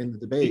few in the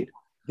debate.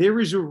 There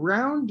is a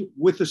round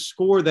with a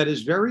score that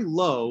is very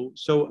low.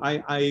 So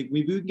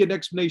we can get an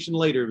explanation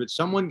later, but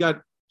someone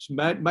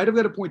might have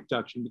got a point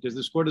deduction because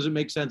the score doesn't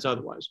make sense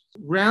otherwise.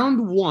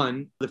 Round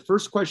one, the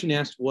first question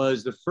asked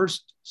was the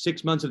first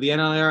 6 months of the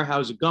NIL,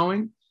 how's it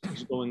going?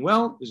 Is it going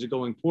well? Is it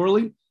going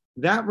poorly?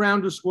 That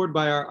round was scored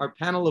by our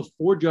panel of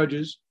 4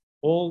 judges,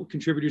 all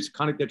contributors to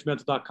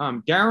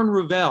conductdetrimental.com. Darren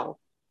Ravel,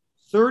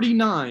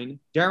 39,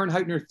 Darren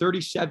Heitner,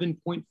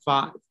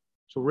 37.5.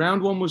 So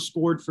round one was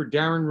scored for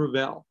Darren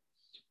Ravel.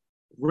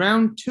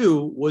 Round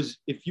two was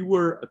if you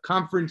were a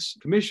conference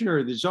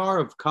commissioner, the czar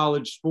of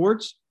college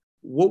sports,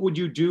 what would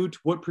you do?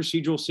 What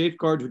procedural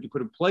safeguards would you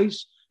put in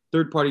place?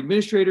 Third-party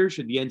administrator,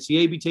 should the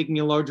NCAA be taking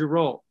a larger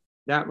role?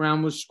 That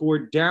round was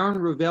scored Darren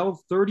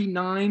Ravel,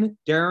 39,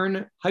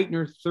 Darren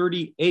Heitner,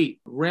 38.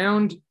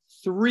 Round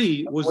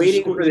three was I'm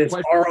waiting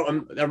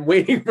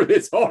for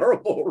this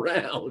horrible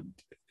round.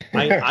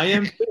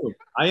 I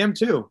am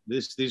too.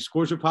 These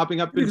scores are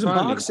popping up. Because in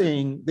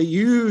boxing, they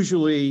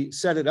usually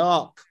set it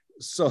up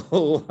so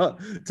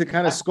to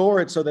kind of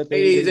score it so that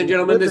ladies and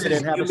gentlemen, this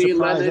is Jimmy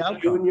Lennon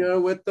Jr.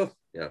 with the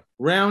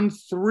Round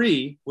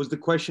three was the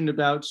question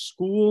about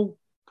school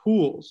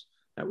pools.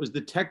 That was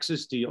the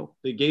Texas deal,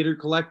 the Gator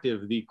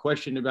Collective, the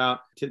question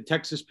about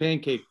Texas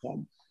Pancake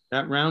Club.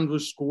 That round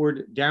was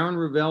scored Darren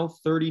Ravel,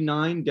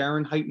 39,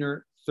 Darren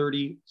Heitner,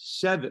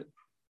 37.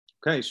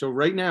 Okay, so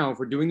right now, if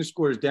we're doing the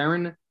scores,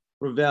 Darren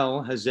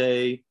Ravel has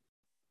a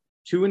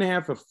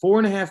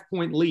 4.5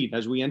 point lead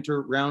as we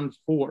enter round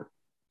four.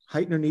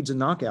 Heitner needs a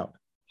knockout.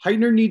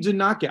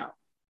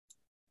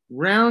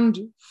 Round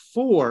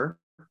four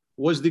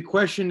was the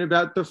question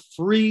about the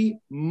free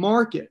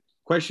market,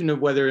 question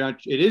of whether or not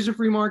it is a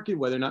free market,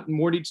 whether or not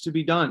more needs to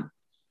be done.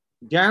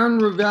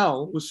 Darren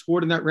Ravel was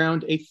scored in that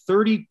round a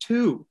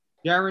 32.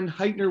 Darren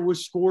Heitner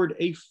was scored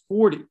a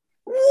 40.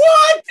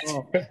 What?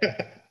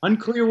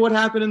 Unclear what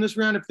happened in this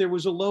round, if there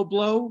was a low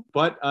blow,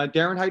 but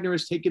Darren Heitner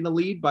has taken the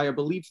lead by, I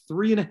believe,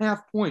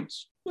 3.5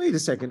 points. Wait a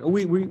second.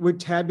 We're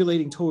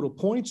tabulating total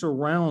points or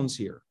rounds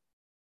here?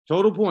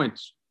 Total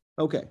points.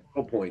 Okay.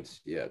 Total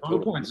points. Yeah. Total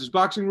points. It's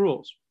boxing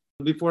rules.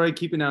 Before I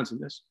keep announcing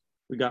this,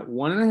 we got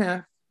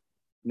 1.5.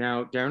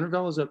 Now Darren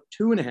Ravel is up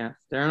 2.5.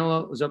 Darren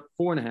Ravel is up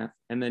 4.5.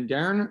 And then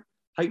Darren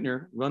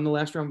Heitner run the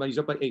last round, but he's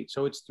up by 8.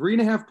 So it's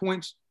 3.5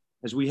 points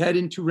as we head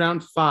into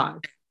round 5.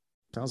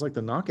 Sounds like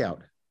the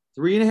knockout.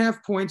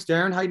 3.5 points.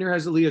 Darren Heitner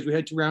has the lead as we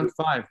head to round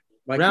 5.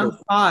 Round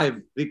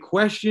 5, the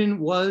question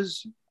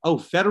was,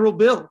 federal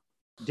bill.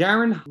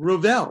 Darren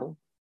Ravel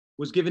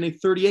was given a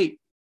 38.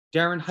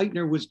 Darren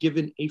Heitner was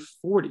given a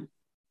 40.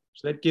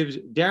 So that gives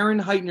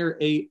Darren Heitner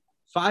a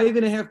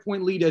 5.5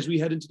 point lead as we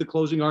head into the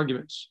closing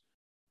arguments.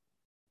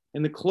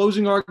 In the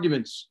closing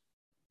arguments,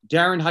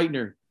 Darren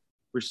Heitner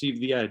received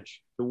the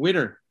edge. The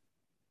winner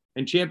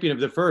and champion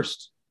of the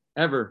first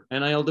ever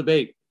NIL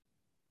debate,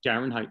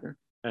 Darren Heitner,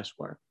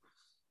 Esquire.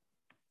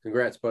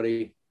 Congrats,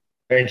 buddy.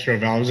 Thanks,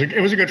 Ravel. It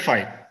was a good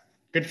fight.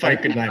 Good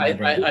fight. Good night, my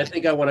brother. I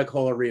think I want to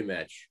call a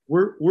rematch.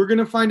 We're going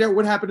to find out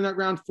what happened in that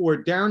round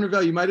 4. Darren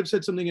Ravel, you might have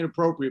said something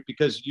inappropriate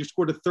because you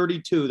scored a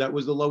 32. That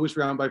was the lowest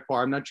round by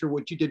far. I'm not sure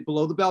what you did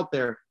below the belt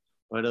there,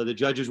 but the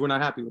judges were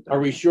not happy with that. Are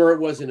we sure it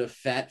wasn't a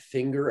fat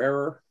finger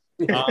error?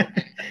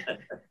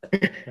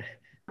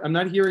 I'm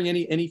not hearing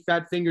any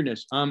fat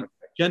fingerness.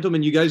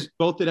 Gentlemen, you guys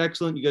both did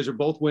excellent. You guys are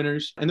both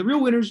winners. And the real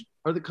winners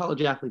are the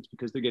college athletes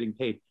because they're getting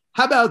paid.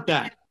 How about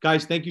that?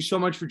 Guys, thank you so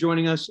much for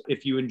joining us.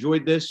 If you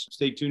enjoyed this,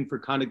 stay tuned for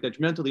Conduct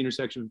Detrimental, the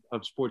intersection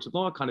of sports and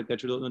law,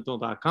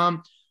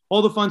 conductdetrimental.com.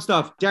 All the fun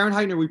stuff. Darren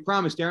Heitner, we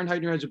promised. Darren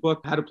Heitner has a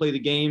book, How to Play the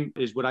Game,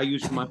 is what I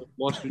use for my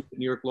law students at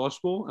New York Law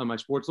School and my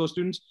sports law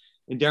students.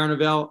 And Darren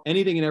Ravel,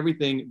 anything and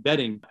everything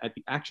betting at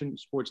the Action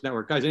Sports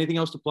Network. Guys, anything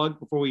else to plug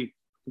before we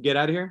get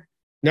out of here?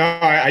 No,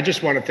 I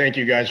just want to thank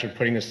you guys for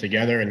putting this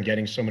together and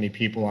getting so many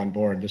people on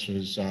board. This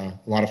was a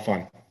lot of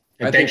fun.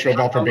 And thanks,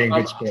 Ravel, for being a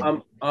good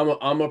sport.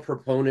 I'm a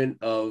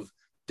proponent of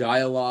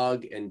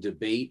dialogue and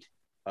debate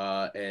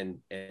and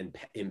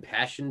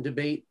impassioned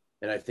debate.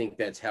 And I think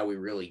that's how we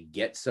really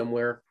get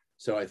somewhere.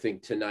 So I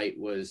think tonight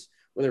was,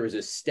 whether it was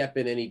a step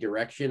in any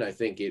direction, I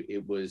think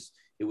it was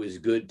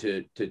good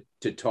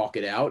to talk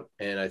it out.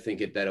 And I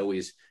think that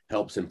always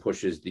helps and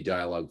pushes the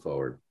dialogue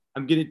forward.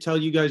 I'm going to tell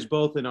you guys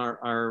both and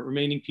our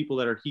remaining people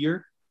that are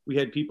here. We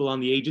had people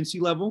on the agency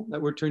level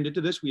that were turned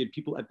into this. We had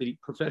people at the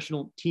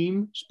professional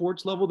team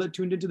sports level that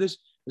tuned into this,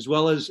 as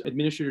well as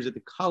administrators at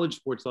the college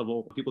sports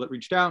level, people that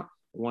reached out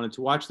and wanted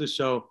to watch this.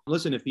 So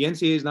listen, if the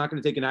NCAA is not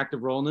going to take an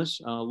active role in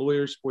this,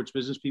 lawyers, sports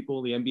business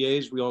people, the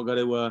MBAs, we all got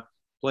to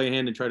play a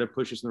hand and try to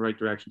push us in the right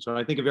direction. So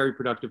I think a very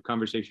productive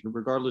conversation,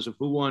 regardless of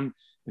who won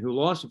and who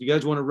lost. If you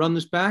guys want to run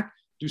this back,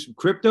 do some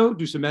crypto,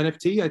 do some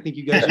NFT. I think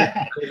you guys are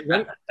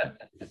ready.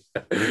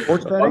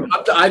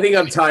 I think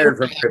I'm tired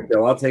from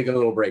crypto. I'll take a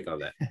little break on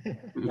that.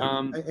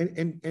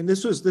 And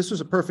this was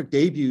a perfect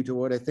debut to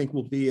what I think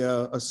will be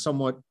a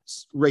somewhat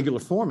regular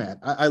format.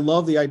 I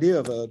love the idea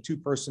of a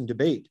 2-person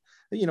debate.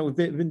 You know, we've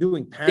been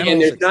doing panels. And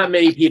there's not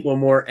many people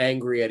more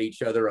angry at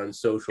each other on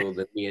social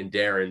than me and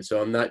Darren. So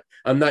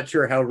I'm not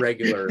sure how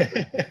regular.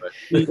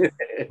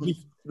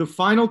 The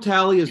final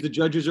tally, as the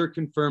judges are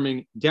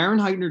confirming, Darren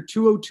Heitner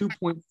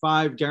 202.5,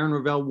 Darren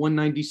Ravel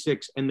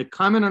 196. And the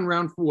comment on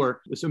round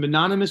 4, some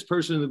anonymous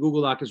person in the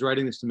Google Doc is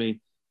writing this to me.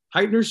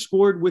 Heitner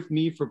scored with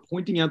me for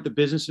pointing out the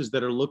businesses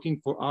that are looking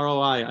for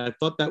ROI. I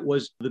thought that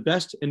was the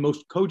best and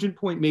most cogent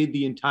point made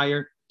the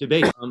entire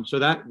debate. So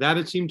that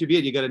it seemed to be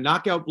it. You got a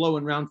knockout blow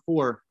in round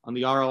 4 on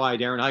the ROI,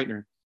 Darren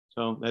Heitner.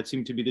 So that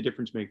seemed to be the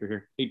difference maker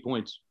here. 8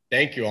 points.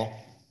 Thank you all.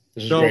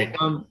 This is great.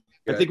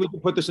 I think we can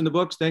put this in the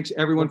books. Thanks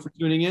everyone for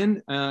tuning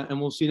in, and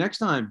we'll see you next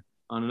time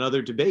on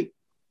another debate,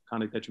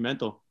 Conduct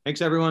Detrimental.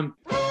 Thanks everyone.